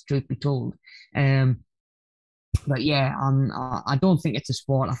darts, truth be told. But yeah, I don't think it's a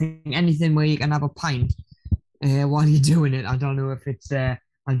sport. I think anything where you can have a pint while you're doing it, I don't know if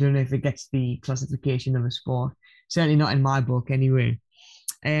it gets the classification of a sport. Certainly not in my book, anyway.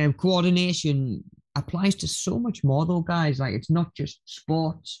 Coordination applies to so much more, though, guys. Like, it's not just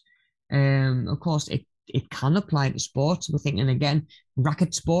sports. Of course, it can apply to sports. We're thinking again,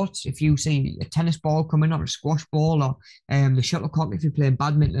 racket sports. If you see a tennis ball coming or a squash ball or the shuttlecock, if you're playing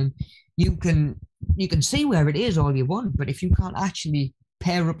badminton, you can see where it is all you want, but if you can't actually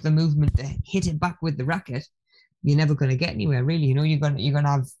pair up the movement to hit it back with the racket, you're never going to get anywhere, really. You're gonna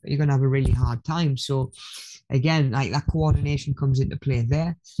have a really hard time. So again, like, that coordination comes into play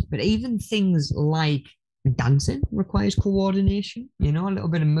there. But even things like dancing requires coordination. A little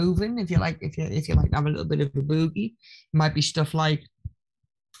bit of moving. If you like to have a little bit of a boogie, it might be stuff like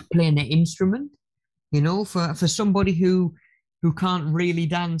playing an instrument. For somebody who can't really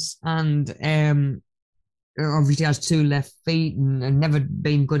dance and obviously has two left feet and never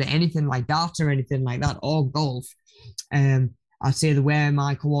been good at anything like darts or anything like that, or golf. I'd say the where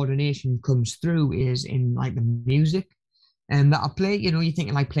my coordination comes through is in like the music that I play. You know, you're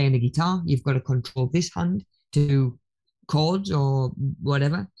thinking like playing a guitar, you've got to control this hand to do chords or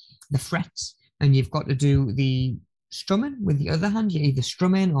whatever, the frets, and you've got to do the strumming with the other hand. You're either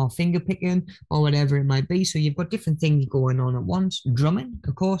strumming or finger picking or whatever it might be. So you've got different things going on at once. Drumming,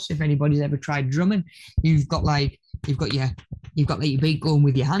 of course, if anybody's ever tried drumming, you've got like you've got your you've got like your beat going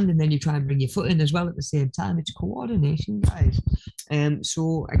with your hand, and then you try and bring your foot in as well at the same time. It's coordination, guys.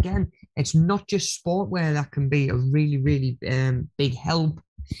 So again, it's not just sport where that can be a really, really big help.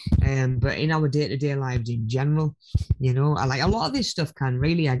 But in our day-to-day lives in general, you know, I like a lot of this stuff can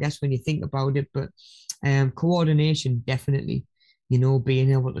really, I guess, when you think about it, but coordination definitely, you know,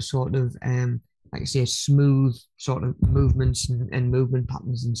 being able to sort of like I say, smooth sort of movements and movement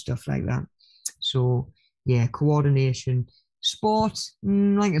patterns and stuff like that. So yeah, coordination. Sports,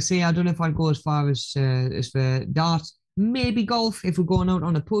 like I say, I don't know if I'd go as far as for darts. Maybe golf if we're going out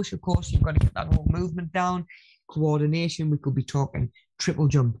on a push. Of course, you've got to get that whole movement down. Coordination, we could be talking triple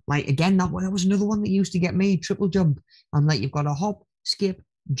jump. Like again, that was another one that used to get me. Triple jump. I'm like, you've got to hop, skip,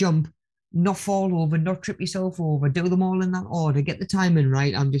 jump, not fall over, not trip yourself over. Do them all in that order. Get the timing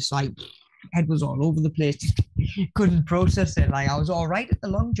right. I'm just like, head was all over the place. Couldn't process it. Like I was all right at the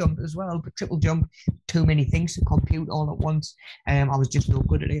long jump as well, but triple jump, too many things to compute all at once. I was just no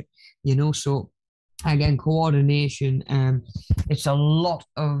good at it, you know. So again, coordination. It's a lot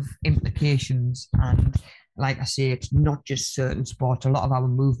of implications, and like I say, it's not just certain sports. A lot of our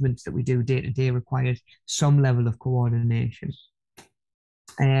movements that we do day to day requires some level of coordination.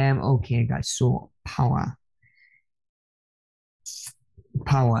 Okay, guys. So power.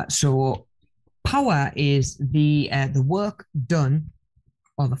 So power is the work done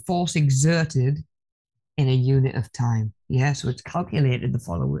or the force exerted in a unit of time. Yeah, so it's calculated the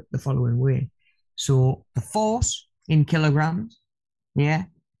following way. So the force in kilograms, yeah,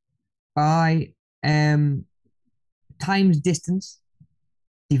 by times distance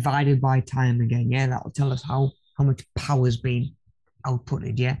divided by time again. Yeah, that will tell us how much power's been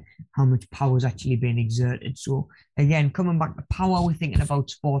outputted. Yeah, how much power's actually been exerted. So again, coming back to power, we're thinking about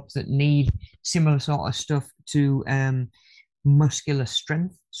sports that need similar sort of stuff to muscular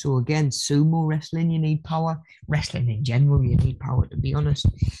strength. So again, sumo wrestling, you need power. Wrestling in general, you need power. To be honest,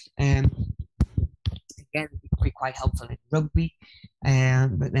 again, it could be quite helpful in rugby.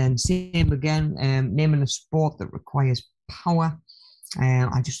 But then same again, naming a sport that requires power.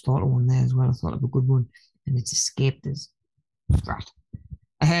 I just thought of one there as well. I thought of a good one, and it's escaped us. Right.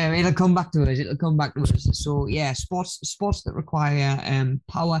 It'll come back to us. It'll come back to us. So yeah, sports that require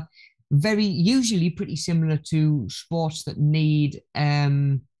power, very usually pretty similar to sports that need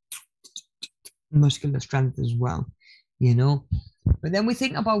muscular strength as well. You know, but then we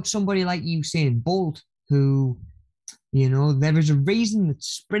think about somebody like Usain Bolt, who, you know, there is a reason that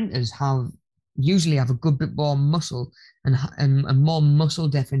sprinters usually have a good bit more muscle and more muscle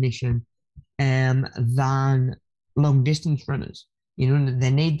definition than long distance runners. You know, they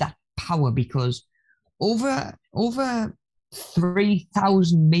need that power because over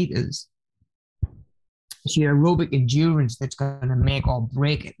 3,000 meters, it's your aerobic endurance that's going to make or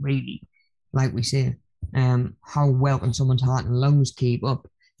break it, really. Like we say, how well can someone's heart and lungs keep up?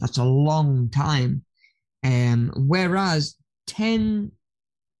 That's a long time. Whereas 10,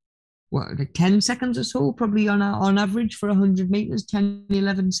 like 10 seconds or so, probably on average for 100 meters, 10,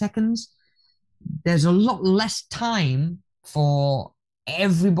 11 seconds, there's a lot less time for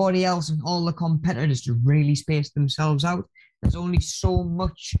everybody else and all the competitors to really space themselves out. There's only so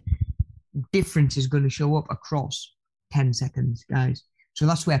much difference is going to show up across 10 seconds, guys. So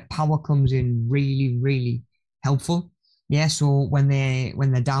that's where power comes in really, really helpful. Yeah, so when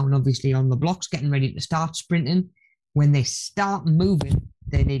they're down, obviously on the blocks, getting ready to start sprinting, when they start moving,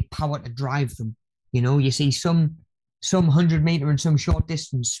 they need power to drive them. You know, you see some 100-meter and some short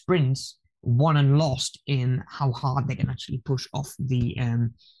distance sprints won and lost in how hard they can actually push off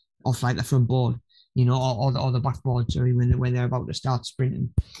like the front board, you know, or the backboard, sorry, when they're about to start sprinting.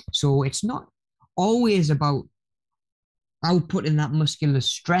 So it's not always about outputting that muscular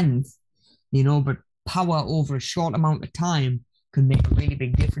strength, you know, but power over a short amount of time can make a really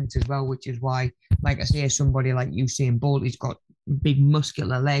big difference as well, which is why, like I say, somebody like Usain Bolt, he's got big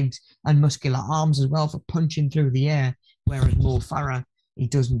muscular legs and muscular arms as well for punching through the air, whereas Mo Farah, he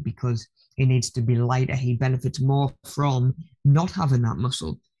doesn't, because he needs to be lighter. He benefits more from not having that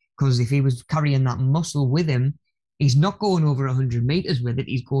muscle, because if he was carrying that muscle with him, he's not going over 100 meters with it.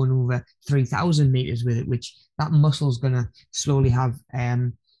 He's going over 3,000 meters with it, which that muscle's going to slowly have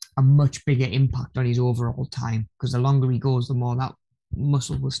a much bigger impact on his overall time, because the longer he goes, the more that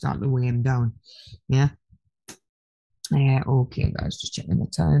muscle will start to weigh him down. Yeah. Okay, guys, just checking the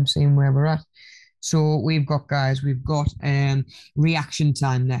time, seeing where we're at. So we've got reaction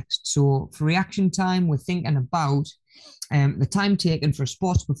time next. So for reaction time, we're thinking about the time taken for a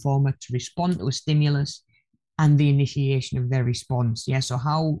sports performer to respond to a stimulus and the initiation of their response. Yeah, so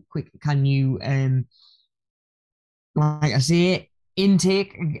how quick can you, like I say,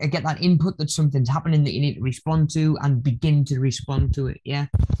 intake, get that input that something's happening that you need to respond to and begin to respond to it. Yeah.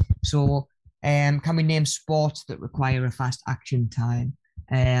 So, can we name sports that require a fast action time?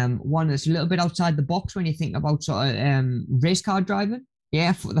 One that's a little bit outside the box when you think about sort of race car driving.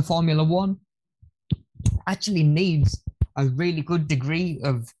 Yeah, for the Formula One actually needs a really good degree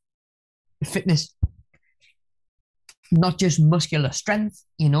of fitness, not just muscular strength,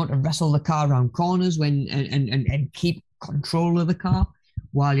 to wrestle the car around corners and keep control of the car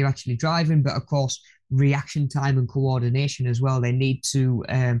while you're actually driving, but of course, reaction time and coordination as well. They need to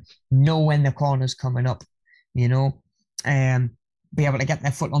know when the corner's coming up, you know, um, be able to get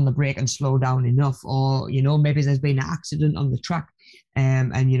their foot on the brake and slow down enough, or maybe there's been an accident on the track,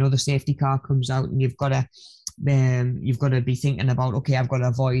 and the safety car comes out, and you've got to be thinking about, okay, I've got to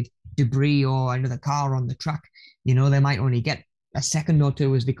avoid debris or another car on the track. They might only get a second or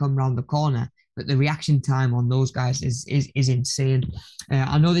two as they come around the corner, but the reaction time on those guys is insane.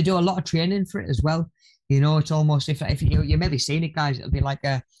 I know they do a lot of training for it as well. It's almost, if you maybe seen it, guys, it'll be like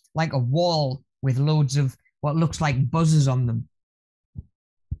a wall with loads of what looks like buzzers on them,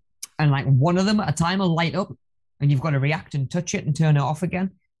 and like one of them at a time will light up, and you've got to react and touch it and turn it off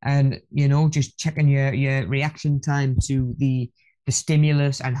again, and just checking your reaction time to the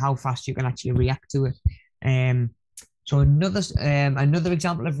stimulus and how fast you can actually react to it. So another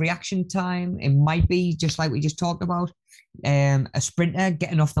example of reaction time, it might be just like we just talked about, a sprinter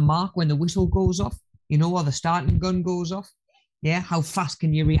getting off the mark when the whistle goes off, or the starting gun goes off. Yeah, how fast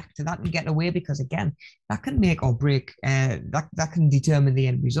can you react to that and get away? Because again, that can make or break. That can determine the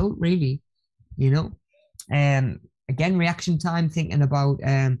end result, really. You know, Again, reaction time. Thinking about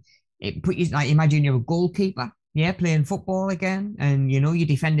it. Put you like imagine you're a goalkeeper. Yeah, playing football again, and you're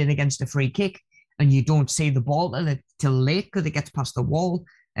defending against a free kick, and you don't see the ball till late because it gets past the wall.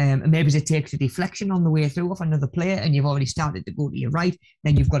 And maybe it takes a deflection on the way through off another player, and you've already started to go to your right.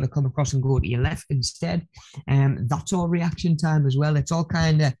 Then you've got to come across and go to your left instead. That's all reaction time as well. It's all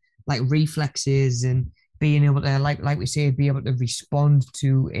kind of like reflexes and being able to, like we say, be able to respond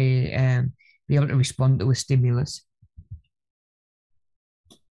to a stimulus.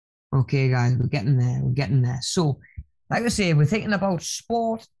 Okay, guys, we're getting there. We're getting there. So, like I say, we're thinking about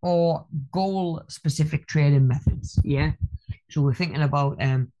sport or goal-specific training methods. Yeah. So we're thinking about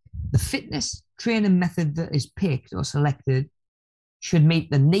the fitness training method that is picked or selected should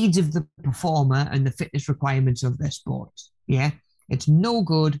meet the needs of the performer and the fitness requirements of their sport. Yeah. It's no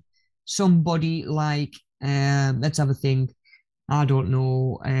good somebody like let's have a think. I don't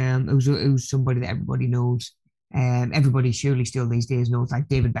know. Who's somebody that everybody knows? Everybody surely still these days knows, like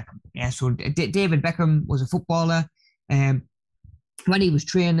David Beckham. Yeah, so David Beckham was a footballer. Um, when he was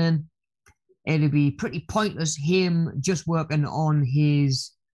training, it'd be pretty pointless him just working on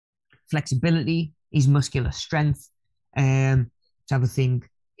his flexibility, his muscular strength, to have a think,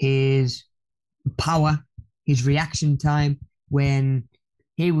 his power, his reaction time, when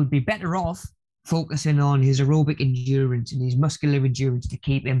he would be better off focusing on his aerobic endurance and his muscular endurance to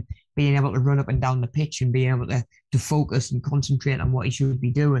keep him being able to run up and down the pitch and being able to focus and concentrate on what he should be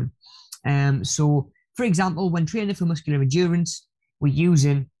doing. So, for example, when training for muscular endurance, we're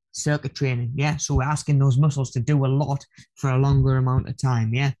using circuit training. Yeah. So we're asking those muscles to do a lot for a longer amount of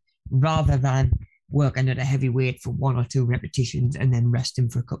time. Yeah. Rather than working at a heavy weight for 1 or 2 repetitions and then resting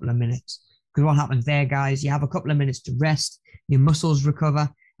for a couple of minutes. Because what happens there, guys, you have a couple of minutes to rest, your muscles recover,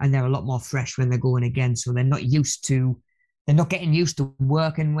 and they're a lot more fresh when they're going again. So they're not getting used to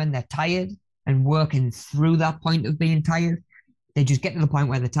working when they're tired and working through that point of being tired. They just get to the point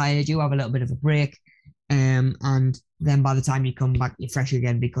where they're tired, you have a little bit of a break, and then by the time you come back, you're fresh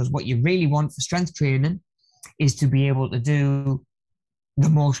again. Because what you really want for strength training is to be able to do the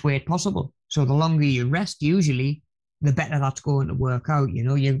most weight possible. So the longer you rest, usually, the better that's going to work out.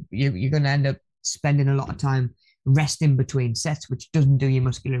 You're going to end up spending a lot of time resting between sets, which doesn't do your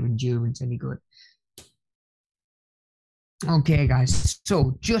muscular endurance any good. Okay, guys.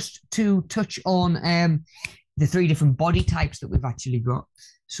 So just to touch on the 3 different body types that we've actually got.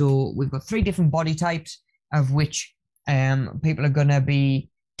 So we've got 3 different body types, of which people are going to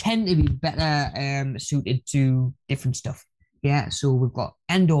tend to be better suited to different stuff. Yeah. So we've got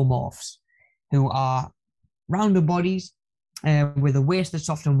endomorphs, who are rounder bodies with a waist that's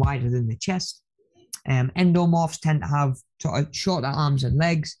often wider than the chest. Endomorphs tend to have shorter arms and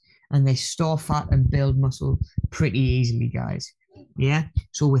legs and they store fat and build muscle pretty easily, guys. Yeah.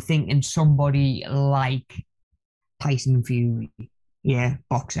 So we're thinking somebody like Tyson Fury, yeah,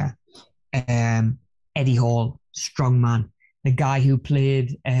 boxer. Eddie Hall, strongman, the guy who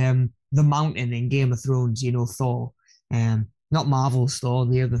played the Mountain in Game of Thrones, you know, Thor. Not Marvel's Thor,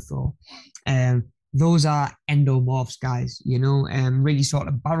 the other Thor. Those are endomorphs, guys, you know, really sort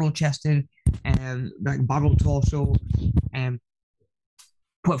of barrel chested, like barrel torso,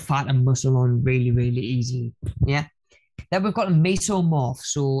 put fat and muscle on really, really easily. Yeah. Then we've got a mesomorph.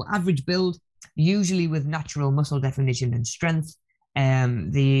 So average build, usually with natural muscle definition and strength.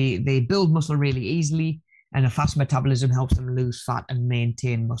 They build muscle really easily, and a fast metabolism helps them lose fat and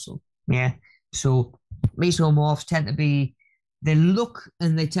maintain muscle. Yeah. So mesomorphs tend to be, they look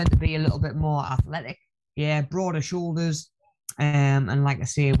and they tend to be a little bit more athletic. Yeah, broader shoulders. And like I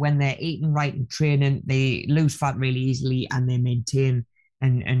say, when they're eating right and training, they lose fat really easily and they maintain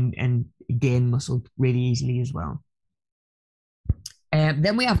and gain muscle really easily as well.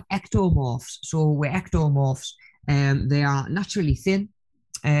 Then we have ectomorphs. So we're ectomorphs. They are naturally thin.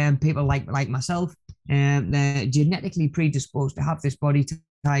 People like myself, they're genetically predisposed to have this body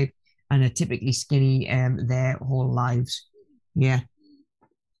type and are typically skinny their whole lives. Yeah.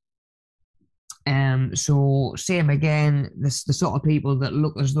 So same again, the sort of people that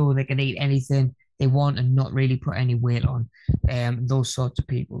look as though they can eat anything they want and not really put any weight on. Those sorts of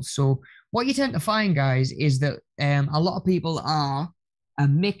people. So what you tend to find, guys, is that a lot of people are a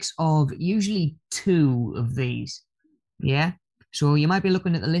mix of usually two of these. Yeah. So you might be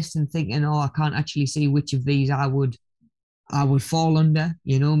looking at the list and thinking, oh, I can't actually see which of these I would fall under,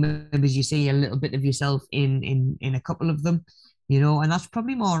 you know, maybe you see a little bit of yourself in a couple of them, you know, and that's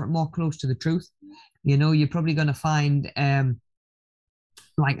probably more close to the truth. You know, you're probably going to find,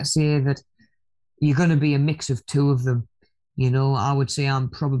 like I say, that you're going to be a mix of two of them. You know, I would say I'm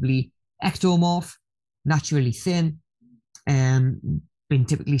probably ectomorph, naturally thin, been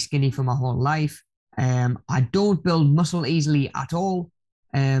typically skinny for my whole life. I don't build muscle easily at all,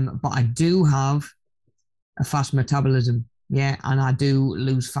 but I do have a fast metabolism. Yeah, and I do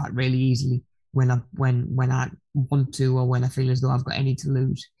lose fat really easily when I want to, or when I feel as though I've got any to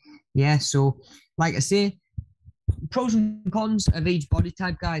lose. Yeah, so like I say, pros and cons of each body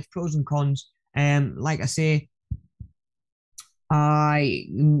type, guys. Pros and cons. Like I say, I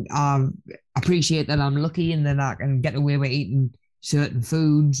appreciate that I'm lucky and that I can get away with eating certain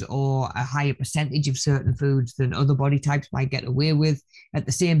foods or a higher percentage of certain foods than other body types might get away with. At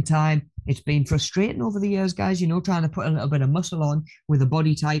the same time, it's been frustrating over the years, guys, you know, trying to put a little bit of muscle on with a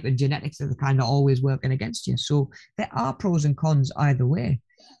body type and genetics that are kind of always working against you. So there are pros and cons either way.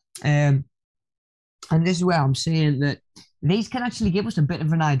 And this is where I'm saying that these can actually give us a bit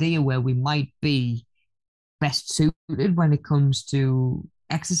of an idea where we might be best suited when it comes to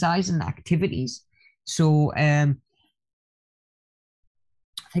exercise and activities. So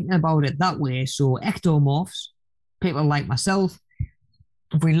thinking about it that way, so ectomorphs, people like myself,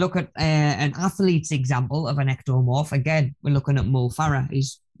 if we look at an athlete's example of an ectomorph, again, we're looking at Mo Farah.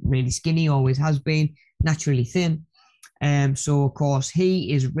 He's really skinny, always has been, naturally thin. So, of course,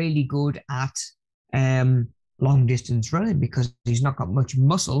 he is really good at long distance running because he's not got much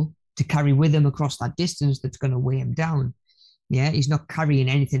muscle to carry with him across that distance that's going to weigh him down. Yeah, he's not carrying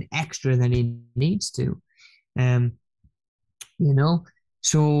anything extra than he needs to. You know,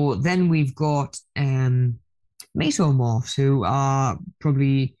 so then we've got mesomorphs who are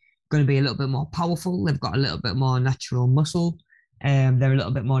probably going to be a little bit more powerful. They've got a little bit more natural muscle. They're a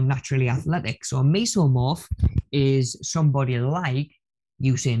little bit more naturally athletic. So a mesomorph is somebody like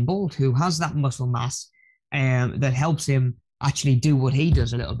Usain Bolt who has that muscle mass that helps him actually do what he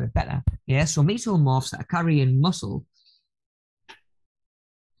does a little bit better. Yeah. So mesomorphs that are carrying muscle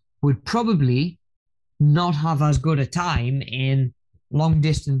would probably not have as good a time in long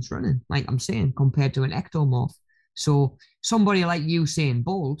distance running, like I'm saying, compared to an ectomorph. So somebody like Usain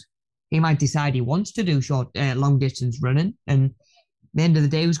Bolt, he might decide he wants to do long distance running, and at the end of the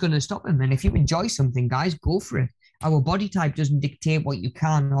day, who's going to stop him? And if you enjoy something, guys, go for it. Our body type doesn't dictate what you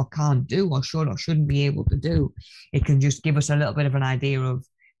can or can't do, or should or shouldn't be able to do. It can just give us a little bit of an idea of,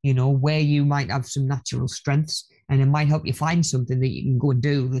 you know, where you might have some natural strengths, and it might help you find something that you can go and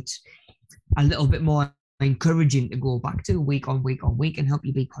do that's a little bit more encouraging to go back to week on week on week and help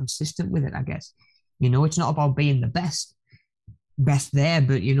you be consistent with it, I guess. You know, it's not about being the best there,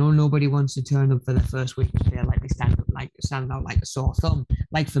 but you know, nobody wants to turn up for the first week and feel like they stand out like a sore thumb.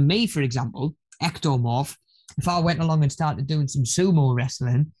 Like for me, for example, ectomorph, if I went along and started doing some sumo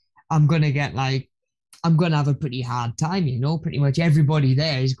wrestling, I'm gonna have a pretty hard time, you know. Pretty much everybody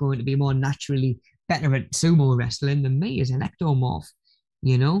there is going to be more naturally better at sumo wrestling than me as an ectomorph,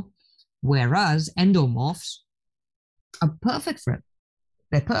 you know. Whereas endomorphs are perfect for it.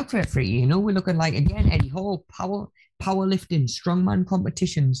 They're perfect for it. We're looking like, again, Eddie Hall, powerlifting, strongman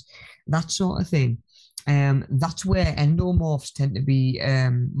competitions, that sort of thing. That's where endomorphs tend to be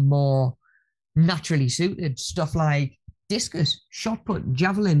more naturally suited. Stuff like discus, shot put,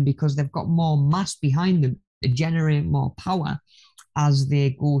 javelin, because they've got more mass behind them to generate more power as they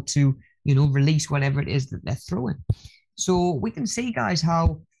go to, release whatever it is that they're throwing. So we can see, guys,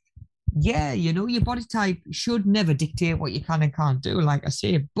 how, yeah, your body type should never dictate what you can and can't do, like I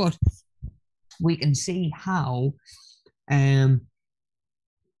say, but we can see how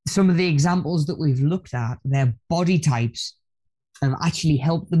some of the examples that we've looked at, their body types have actually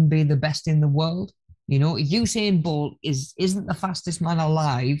helped them be the best in the world. Usain Bolt isn't the fastest man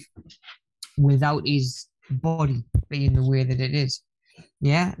alive without his body being the way that it is.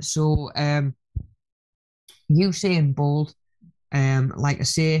 Yeah. So Usain Bolt, like I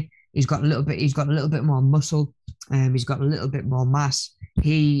say, he's got a little bit more muscle. He's got a little bit more mass.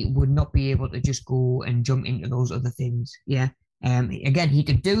 He would not be able to just go and jump into those other things. Yeah. Again, he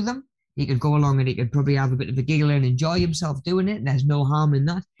could do them. He could go along and he could probably have a bit of a giggle and enjoy himself doing it. There's no harm in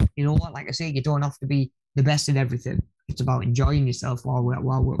that. You know what? Like I say, you don't have to be the best at everything. It's about enjoying yourself while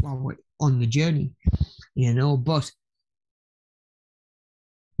we're on the journey. But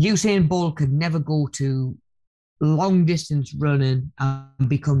Usain Bolt could never go to long distance running and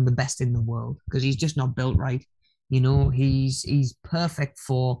become the best in the world because he's just not built right. He's perfect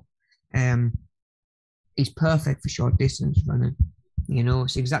for short distance running.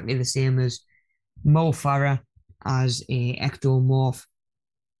 It's exactly the same as Mo Farah as a ectomorph.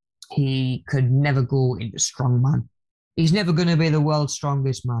 He could never go into strongman. He's never going to be the world's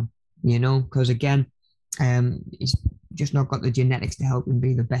strongest man, because again, he's just not got the genetics to help him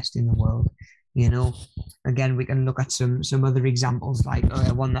be the best in the world. Again, we can look at some other examples, like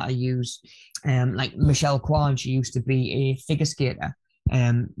one that I use, like Michelle Kwan. She used to be a figure skater,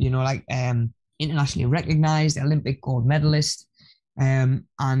 internationally recognized Olympic gold medalist, and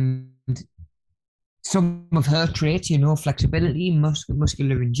some of her traits, flexibility,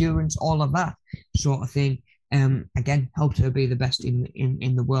 muscular endurance, all of that sort of thing, again, helped her be the best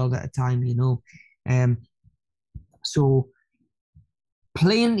in the world at a time. So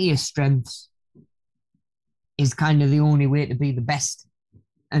playing to your strengths is kind of the only way to be the best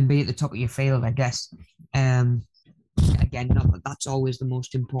and be at the top of your field, I guess. Again, not that that's always the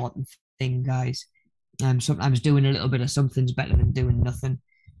most important thing, guys. Sometimes doing a little bit of something's better than doing nothing.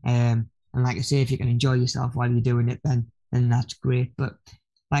 And like I say, if you can enjoy yourself while you're doing it, then that's great. But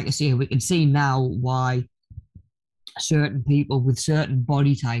like I say, we can see now why certain people with certain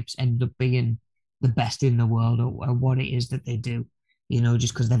body types end up being the best in the world, or what it is that they do,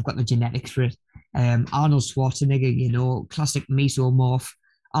 just because they've got the genetics for it. Arnold Schwarzenegger, classic mesomorph.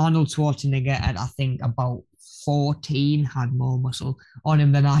 Arnold Schwarzenegger at, I think, about 14 had more muscle on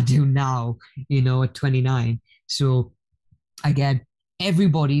him than I do now, at 29. So again,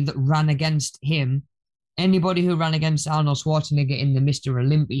 everybody that ran against him, anybody who ran against Arnold Schwarzenegger in the Mr.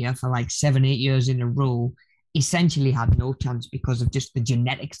 Olympia for like 7-8 years in a row, essentially had no chance because of just the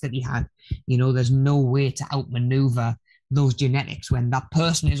genetics that he had. There's no way to outmaneuver those genetics when that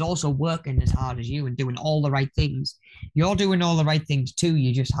person is also working as hard as you and doing all the right things. You're doing all the right things too,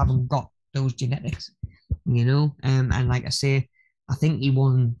 you just haven't got those genetics, and like I say, I think he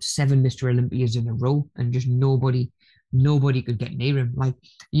won 7 Mr. Olympias in a row and just nobody could get near him. Like,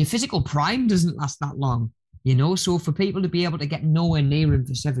 your physical prime doesn't last that long, so for people to be able to get nowhere near him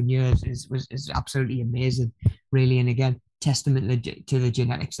for 7 years is absolutely amazing, really. And again, testament to the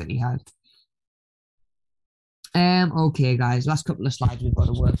genetics that he had. Okay, guys, last couple of slides we've got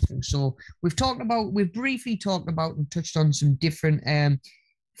to work through. So we've briefly talked about and touched on some different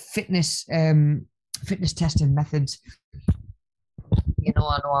fitness testing methods. I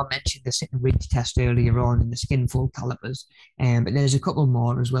know I mentioned the sit and ridge test earlier on and the skin fold calipers, but there's a couple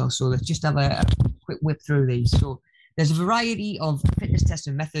more as well. So let's just have a quick whip through these. So there's a variety of fitness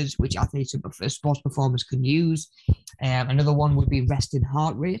testing methods which athletes and sports performers can use. Another one would be resting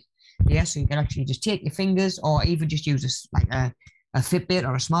heart rate. Yeah, so you can actually just take your fingers, or even just use a Fitbit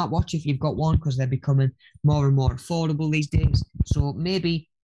or a smartwatch if you've got one, because they're becoming more and more affordable these days. So maybe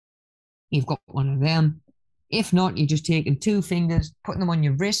you've got one of them. If not, you're just taking 2 fingers, putting them on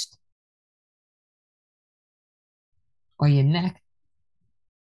your wrist or your neck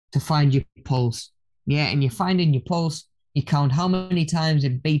to find your pulse. Yeah, and you're finding your pulse. You count how many times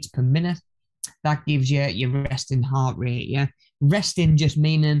it beats per minute. That gives you your resting heart rate. Yeah, resting just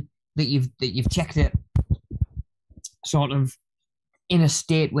meaning that you've checked it sort of in a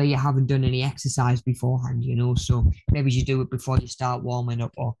state where you haven't done any exercise beforehand, you know. So maybe you do it before you start warming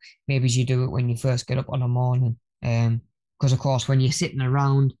up, or maybe you do it when you first get up on a morning. Because of course, when you're sitting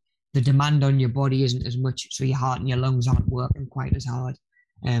around, the demand on your body isn't as much, so your heart and your lungs aren't working quite as hard.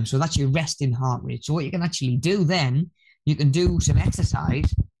 So that's your resting heart rate. So what you can actually do then, you can do some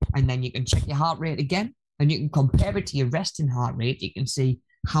exercise, and then you can check your heart rate again, and you can compare it to your resting heart rate. You can see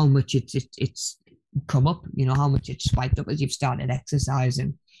how much it's come up, you know, how much it's spiked up as you've started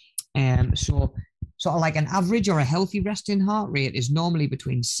exercising. So sort of like an average or a healthy resting heart rate is normally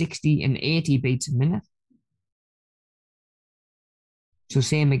between 60 and 80 beats a minute. So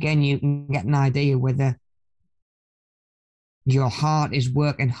same again, you can get an idea whether your heart is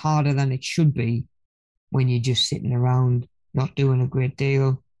working harder than it should be when you're just sitting around, not doing a great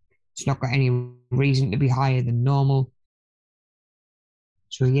deal. It's not got any reason to be higher than normal.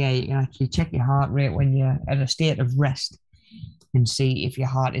 So yeah, you can actually check your heart rate when you're at a state of rest and see if your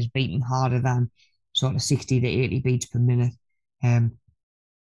heart is beating harder than sort of 60 to 80 beats per minute. And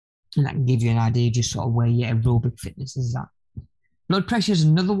that can give you an idea just sort of where your aerobic fitness is at. Blood pressure is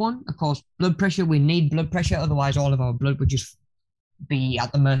another one. Of course, blood pressure, we need blood pressure, otherwise all of our blood would just be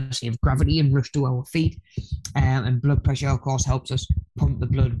at the mercy of gravity and rush to our feet. And blood pressure, of course, helps us pump the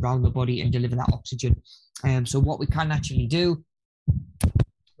blood around the body and deliver that oxygen. So what we can actually do,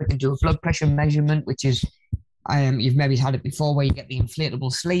 we can do a blood pressure measurement, which is, you've maybe had it before, where you get the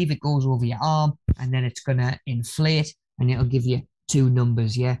inflatable sleeve, it goes over your arm, and then it's going to inflate, and it'll give you two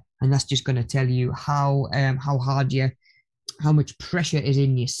numbers, yeah? And that's just going to tell you how hard how much pressure is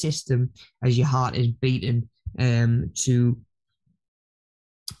in your system as your heart is beating to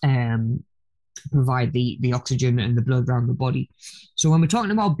provide the oxygen and the blood around the body. So when we're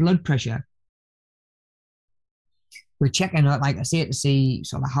talking about blood pressure, we're checking out, like I say, to see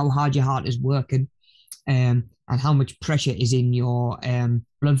sort of how hard your heart is working, and how much pressure is in your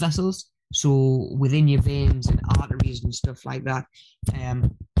blood vessels. So within your veins and arteries and stuff like that.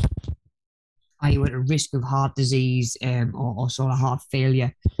 Are you at a risk of heart disease, or sort of heart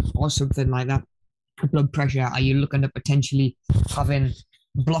failure or something like that? Blood pressure, are you looking at potentially having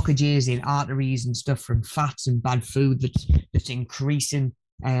blockages in arteries and stuff from fats and bad food that's increasing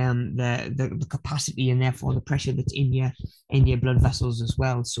the capacity and therefore the pressure that's in your blood vessels as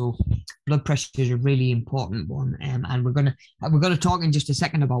well? So blood pressure is a really important one, and we're gonna talk in just a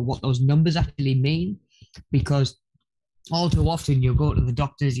second about what those numbers actually mean, because all too often you'll go to the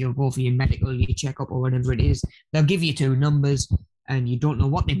doctors, you'll go for your medical, your checkup or whatever it is, they'll give you two numbers and you don't know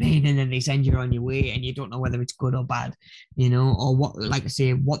what they mean, and then they send you on your way and you don't know whether it's good or bad, you know, or what, like I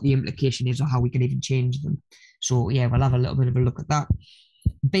say, what the implication is or how we can even change them. So yeah, we'll have a little bit of a look at that.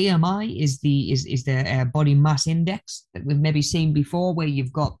 BMI is the body mass index that we've maybe seen before, where you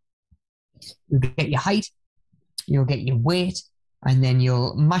get your height, you'll get your weight, and then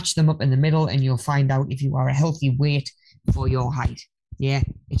you'll match them up in the middle and you'll find out if you are a healthy weight for your height. Yeah,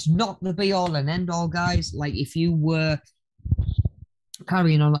 it's not the be all and end all, guys. Like if you were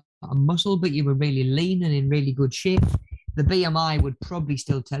carrying a lot of muscle but you were really lean and in really good shape, the BMI would probably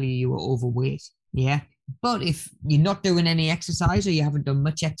still tell you were overweight. Yeah, but if you're not doing any exercise or you haven't done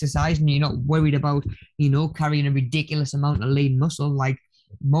much exercise and you're not worried about, you know, carrying a ridiculous amount of lean muscle like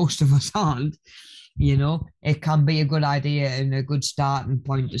most of us aren't, you know, it can be a good idea and a good starting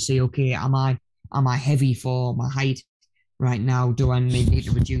point to say, okay, am I heavy for my height right now? Do I need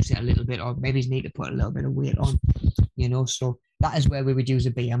to reduce it a little bit, or maybe need to put a little bit of weight on, you know? So that is where we would use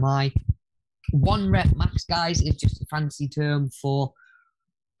a BMI. 1 rep max, guys, is just a fancy term for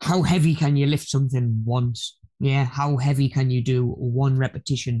how heavy can you lift something once. Yeah, how heavy can you do 1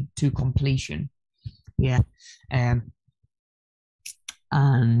 repetition to completion? Yeah, and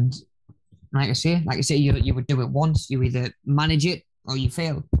like I say, you would do it once. You either manage it or you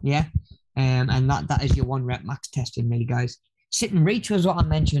fail. Yeah, and that is your 1 rep max testing, really, guys. Sit and reach was what I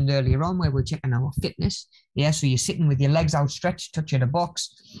mentioned earlier on, where we're checking our fitness. Yeah, so you're sitting with your legs outstretched, touching a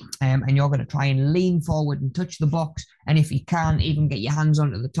box, and you're going to try and lean forward and touch the box. And if you can, even get your hands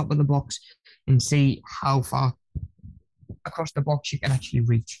onto the top of the box and see how far across the box you can actually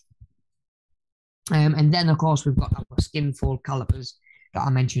reach. And then, of course, we've got our skin fold calipers that I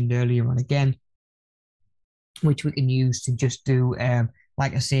mentioned earlier on again, which we can use to just do,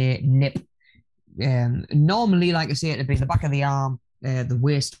 like I say, nip. Normally, like I say, it'd be the back of the arm, the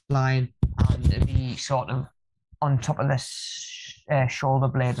waistline, and the sort of on top of the shoulder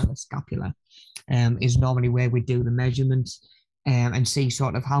blade of the scapula is normally where we do the measurements and see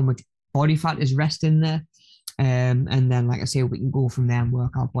sort of how much body fat is resting there. And then, like I say, we can go from there and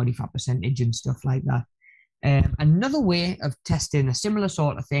work out body fat percentage and stuff like that. Another way of testing a similar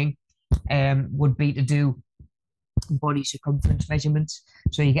sort of thing would be to do body circumference measurements.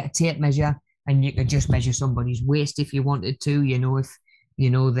 So you get a tape measure and you could just measure somebody's waist if you wanted to, if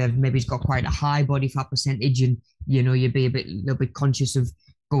they've maybe got quite a high body fat percentage, and you'd be a little bit conscious of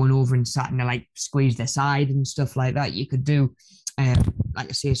going over and starting to like squeeze their side and stuff like that. You could do like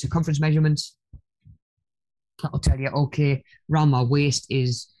I say, circumference measurements. That'll tell you, okay, around my waist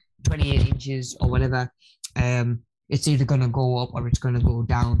is 28 inches or whatever. It's either going to go up or it's going to go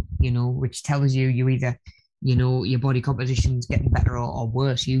down, which tells you either, your body composition's getting better or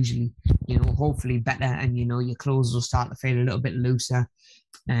worse, usually, hopefully better. And, your clothes will start to feel a little bit looser,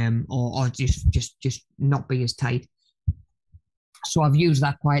 or just not be as tight. So I've used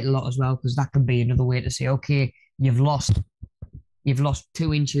that quite a lot as well, because that can be another way to say, okay, you've lost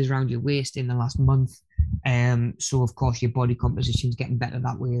 2 inches around your waist in the last month. So of course your body composition is getting better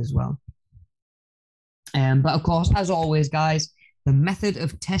that way as well. But of course, as always, guys, the method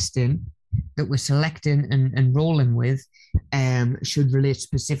of testing that we're selecting and rolling with should relate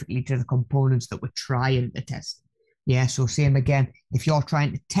specifically to the components that we're trying to test. Yeah, so same again, if you're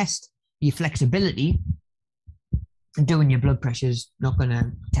trying to test your flexibility, doing your blood pressure is not going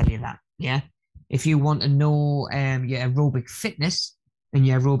to tell you that. Yeah, if you want to know your aerobic fitness and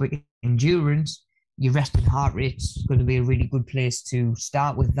your aerobic endurance, your resting heart rate is going to be a really good place to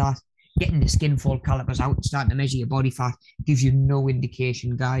start with that. Getting the skin fold calipers out and starting to measure your body fat gives you no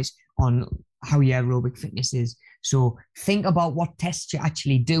indication, guys, on how your aerobic fitness is. So think about what tests you're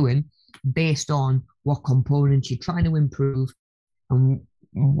actually doing based on what components you're trying to improve and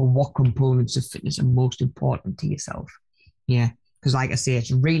what components of fitness are most important to yourself. Yeah, because like I say,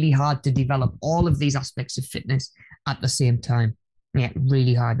 it's really hard to develop all of these aspects of fitness at the same time. Yeah,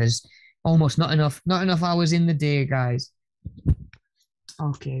 really hard. There's almost not enough hours in the day, guys.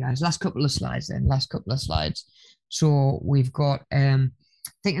 Okay, guys, last couple of slides. So we've got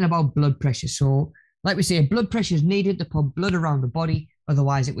thinking about blood pressure. So like we say, blood pressure is needed to pump blood around the body.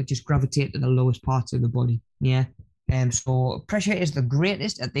 Otherwise, it would just gravitate to the lowest parts of the body. Yeah. So pressure is the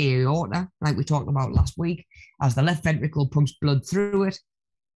greatest at the aorta, like we talked about last week, as the left ventricle pumps blood through it,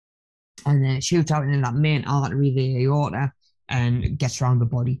 and then it shoots out into that main artery, the aorta, and gets around the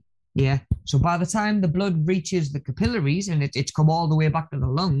body. Yeah. So by the time the blood reaches the capillaries and it's come all the way back to the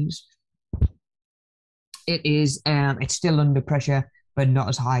lungs, it's still under pressure, but not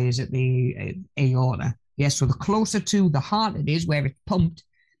as high as at the aorta. Yeah. So the closer to the heart it is, where it's pumped,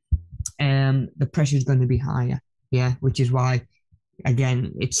 the pressure is going to be higher. Yeah, which is why,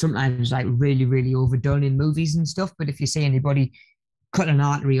 again, it's sometimes like really, really overdone in movies and stuff. But if you see anybody cut an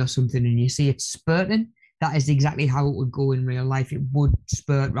artery or something and you see it spurting, that is exactly how it would go in real life. It would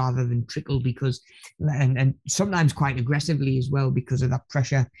spurt rather than trickle, because, and sometimes quite aggressively as well, because of that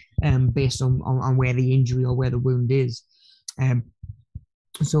pressure, based on where the injury or where the wound is.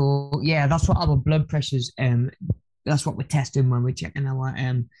 So yeah, that's what our blood pressures. That's what we're testing when we're checking our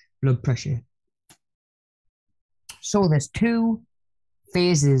blood pressure. So there's 2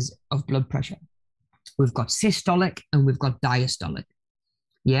 phases of blood pressure. We've got systolic and we've got diastolic.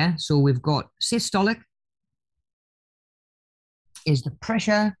 Yeah, so we've got systolic is the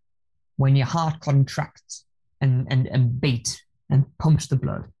pressure when your heart contracts and beats and pumps the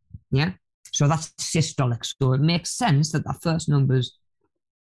blood. Yeah, so that's systolic. So it makes sense that the first number's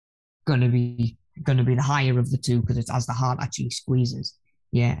going to be the higher of the 2, because it's as the heart actually squeezes,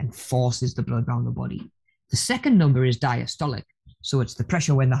 yeah, and forces the blood around the body. The second number is diastolic. So it's the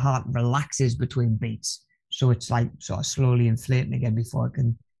pressure when the heart relaxes between beats. So it's like sort of slowly inflating again before it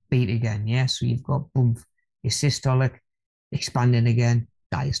can beat again. Yeah. So you've got boom, your systolic, expanding again,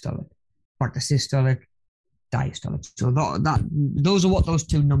 diastolic, back to systolic, diastolic. So those are what those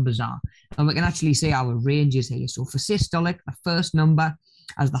 2 numbers are. And we can actually see our ranges here. So for systolic, the first number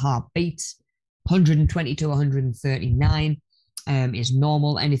as the heart beats, 120 to 139. Is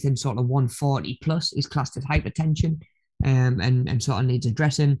normal. Anything sort of 140 plus is classed as hypertension, and sort of needs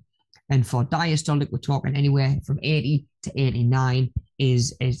addressing. And for diastolic, we're talking anywhere from 80 to 89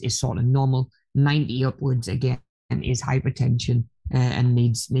 is sort of normal. 90 upwards again is hypertension, and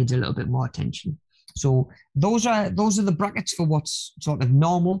needs a little bit more attention. So those are the brackets for what's sort of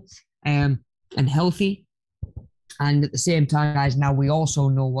normal and healthy. And at the same time, guys, now we also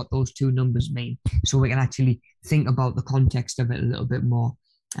know what those 2 numbers mean. So we can actually think about the context of it a little bit more,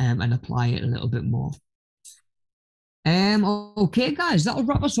 and apply it a little bit more. Okay, guys, that'll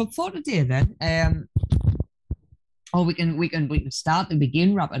wrap us up for today then. Or we can start and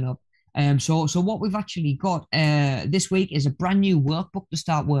begin wrapping up. So what we've actually got this week is a brand new workbook to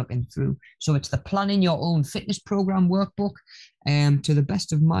start working through. So it's the Planning Your Own Fitness Program workbook. To the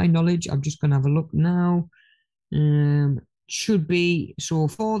best of my knowledge, I'm just going to have a look now. Should be, so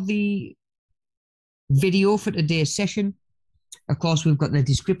for the video for today's session. Of course, we've got the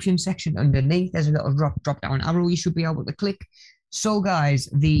description section underneath. There's a little drop down arrow you should be able to click. So guys,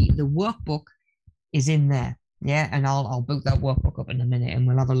 the workbook is in there. Yeah, and I'll boot that workbook up in a minute, and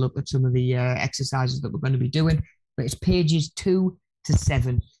we'll have a look at some of the exercises that we're going to be doing. But it's pages 2 to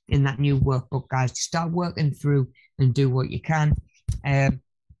 7 in that new workbook, guys. To start working through and do what you can.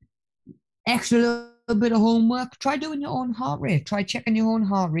 Extra little bit of homework. Try doing your own heart rate. Try checking your own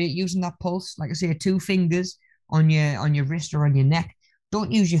heart rate using that pulse. Like I say, 2 fingers on your wrist or on your neck.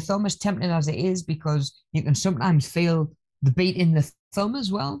 Don't use your thumb, as tempting as it is, because you can sometimes feel the beat in the thumb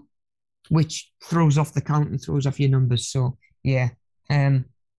as well, which throws off the count and throws off your numbers. So yeah,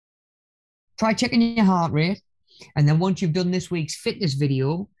 try checking your heart rate, and then once you've done this week's fitness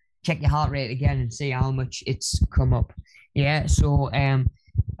video, check your heart rate again and see how much it's come up. Yeah, so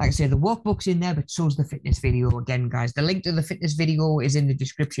like I say, the workbook's in there, but so's the fitness video again, guys. The link to the fitness video is in the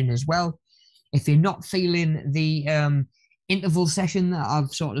description as well. If you're not feeling the interval session that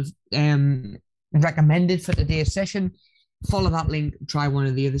I've sort of recommended for today's session, follow that link, try one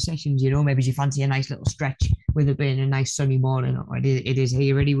of the other sessions. Maybe you fancy a nice little stretch with it being a nice sunny morning, or it is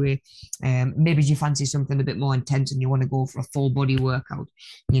here anyway. Maybe you fancy something a bit more intense and you want to go for a full body workout,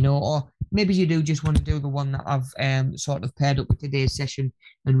 or maybe you do just want to do the one that I've sort of paired up with today's session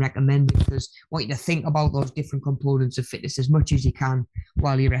and recommended, because I want you to think about those different components of fitness as much as you can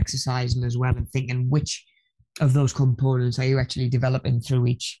while you're exercising as well, and thinking which of those components are you actually developing through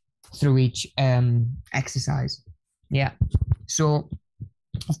each exercise. Yeah. So,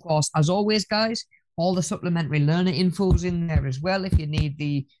 of course, as always, guys, all the supplementary learner info's in there as well. If you need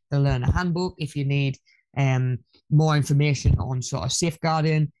the learner handbook, if you need more information on sort of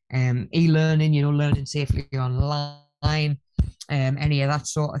safeguarding, e-learning, learning safely online, any of that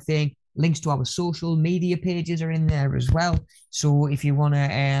sort of thing. Links to our social media pages are in there as well. So if you want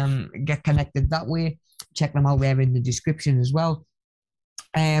to get connected that way, check them out there in the description as well.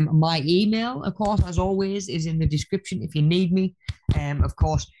 My email, of course, as always, is in the description if you need me. Of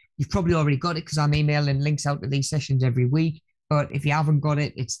course, you've probably already got it because I'm emailing links out to these sessions every week. But if you haven't got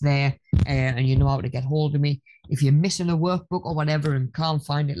it, it's there, and you know how to get hold of me. If you're missing a workbook or whatever and can't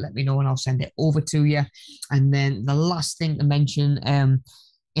find it, let me know and I'll send it over to you. And then the last thing to mention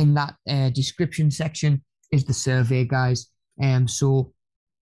in that description section is the survey, guys. So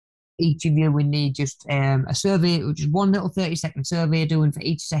each of you will need just a survey, which is one little 30-second survey doing for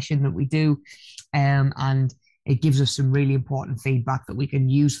each session that we do. And it gives us some really important feedback that we can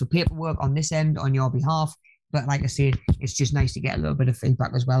use for paperwork on this end on your behalf. But like I said, it's just nice to get a little bit of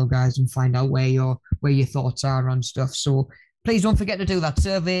feedback as well, guys, and find out where your thoughts are on stuff. So please don't forget to do that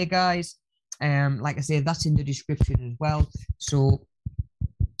survey, guys. Like I said, that's in the description as well. So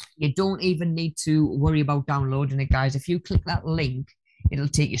you don't even need to worry about downloading it, guys. If you click that link, it'll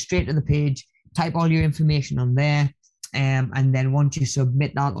take you straight to the page, type all your information on there, and then once you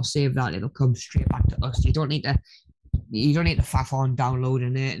submit that or save that, it'll come straight back to us. You don't need to faff on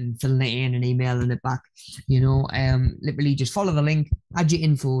downloading it and filling it in and emailing it back. Literally just follow the link, add your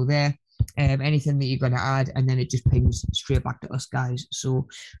info there, anything that you're going to add, and then it just pings straight back to us, guys. So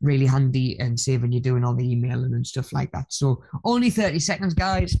really handy and saving you doing all the emailing and stuff like that. So only 30 seconds,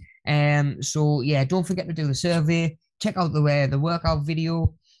 guys. So yeah, don't forget to do the survey. Check out the workout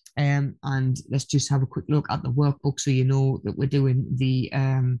video, and let's just have a quick look at the workbook so you know that we're doing the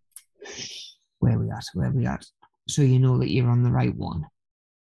where we at, so you know that you're on the right one.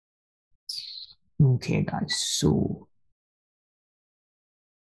 Okay, guys, so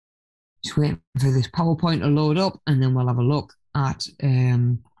just waiting for this PowerPoint to load up, and then we'll have a look at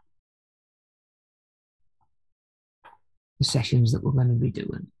the sessions that we're going to be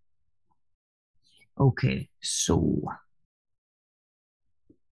doing. Okay, so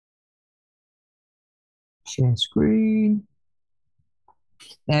share screen.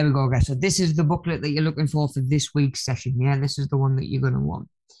 There we go, guys. So this is the booklet that you're looking for this week's session. Yeah, this is the one that you're going to want.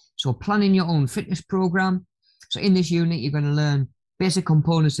 So planning your own fitness program. So in this unit, you're going to learn basic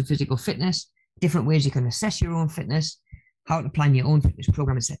components of physical fitness, different ways you can assess your own fitness, how to plan your own fitness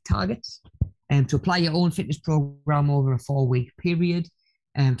program and set targets, and to apply your own fitness program over a 4-week period,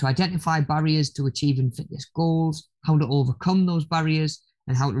 to identify barriers to achieving fitness goals, how to overcome those barriers,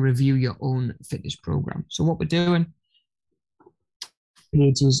 and how to review your own fitness program. So what we're doing,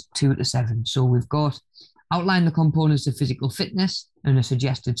 pages 2 to 7. So we've got outline the components of physical fitness and a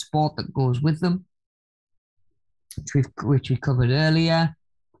suggested sport that goes with them, which we covered earlier.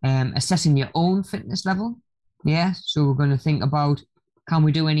 Assessing your own fitness level. Yeah, so we're going to think about, can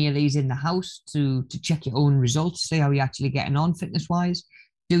we do any of these in the house to check your own results, see how you're actually getting on fitness-wise.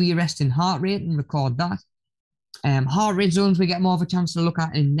 Do your resting heart rate and record that. Heart rate zones we get more of a chance to look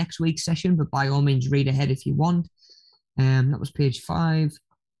at in next week's session, but by all means read ahead if you want. That was page 5,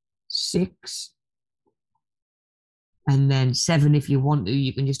 6, and then 7 if you want to.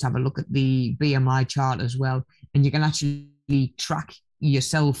 You can just have a look at the BMI chart as well, and you can actually track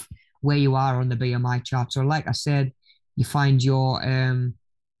yourself where you are on the BMI chart. So like I said, you find your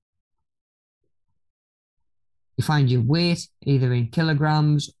weight either in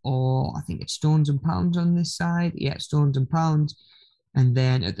kilograms or I think it's stones and pounds on this side. Yeah, stones and pounds. And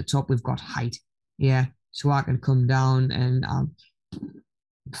then at the top, we've got height. Yeah, so I can come down and,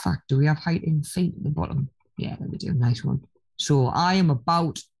 in fact, do we have height in feet at the bottom? Yeah, let me do a nice one. So I am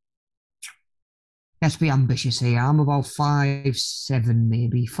about, let's be ambitious here. I'm about 5'7",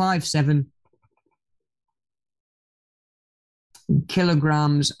 maybe 5'7". In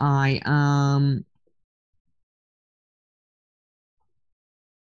kilograms, I am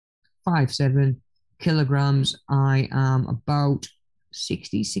 5'7". Kilograms, I am about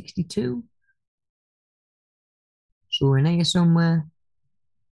 60, 62. So in here somewhere,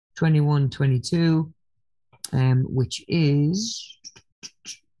 21, 22, which is,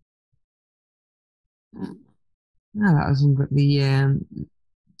 no, that hasn't got the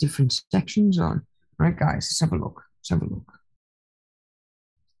different sections on. Right, guys, let's have a look. Let's have a look.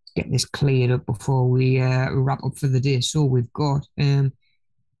 Get this cleared up before we wrap up for the day. So we've got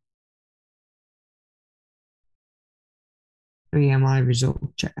BMI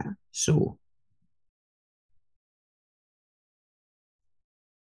result checker. So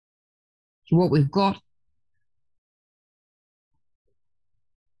what we've got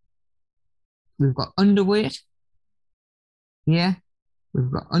underweight. Yeah,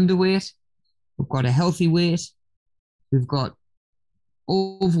 we've got underweight. We've got a healthy weight. We've got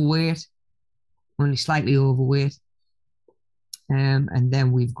overweight, only slightly overweight. And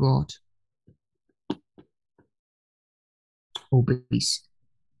then we've got obese.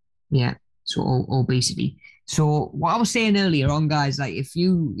 Yeah, so obesity. So what I was saying earlier on, guys, like if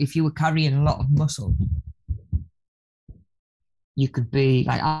you were carrying a lot of muscle, you could be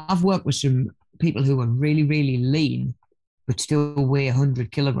like I've worked with some people who are really, really lean, but still weigh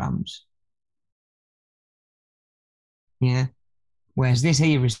 100 kilograms. Yeah. Whereas this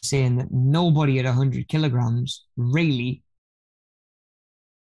here is saying that nobody at 100 kilograms really,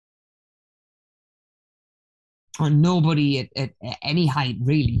 or nobody at any height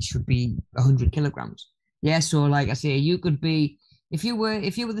really should be 100 kilograms. Yeah. So like I say, you could be, if you were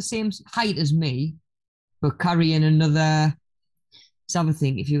the same height as me, but carrying another, let's have a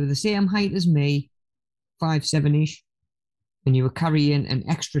think. If you were the same height as me, 5'7"-ish, and you were carrying an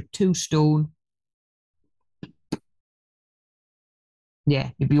extra 2 stone, yeah,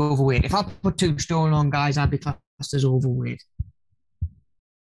 you'd be overweight. If I put 2 stone on, guys, I'd be classed as overweight.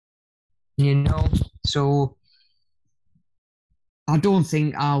 You know, so I don't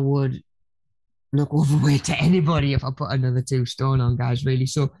think I would look overweight to anybody if I put another 2 stone on, guys, really.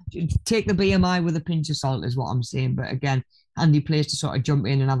 So take the BMI with a pinch of salt is what I'm saying. But again, handy place to sort of jump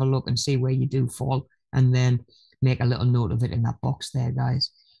in and have a look and see where you do fall, and then make a little note of it in that box there, guys.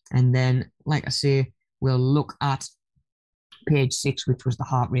 And then, like I say, we'll look at page 6, which was the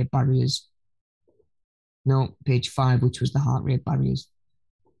heart rate barriers. No, page 5, which was the heart rate barriers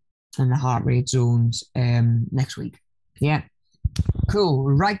and the heart rate zones next week. Yeah. Cool.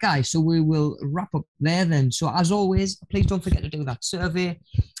 Right, guys. So we will wrap up there then. So as always, please don't forget to do that survey.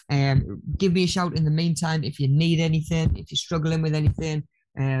 Give me a shout in the meantime if you need anything, if you're struggling with anything.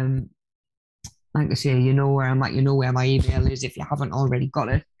 Like I say, you know where I'm at, you know where my email is if you haven't already got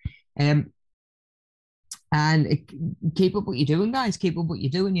it. And keep up what you're doing, guys. Keep up what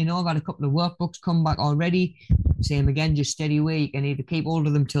you're doing. You know, I've had a couple of workbooks come back already. Same again, just steady away. You can either keep hold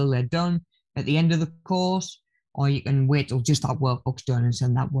of them till they're done at the end of the course, or you can wait till just that workbook's done and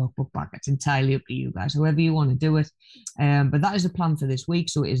send that workbook back. It's entirely up to you guys, however you want to do it. But that is the plan for this week.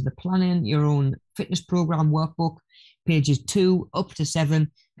 So it is the Planning Your Own Fitness Program workbook, pages 2 up to 7.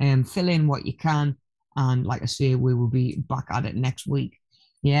 Fill in what you can. And like I say, we will be back at it next week.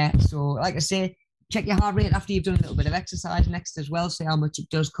 Yeah, so like I say, check your heart rate after you've done a little bit of exercise next as well. See how much it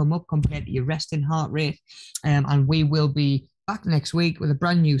does come up compared to your resting heart rate. And we will be back next week with a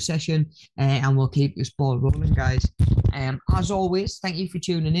brand new session, and we'll keep this ball rolling, guys. As always, thank you for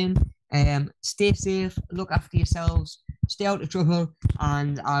tuning in. Stay safe, look after yourselves, stay out of trouble,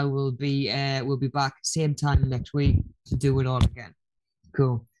 and I will be we'll be back same time next week to do it all again.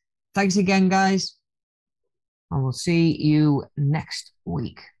 Cool. Thanks again, guys. I will see you next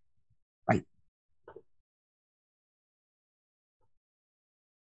week.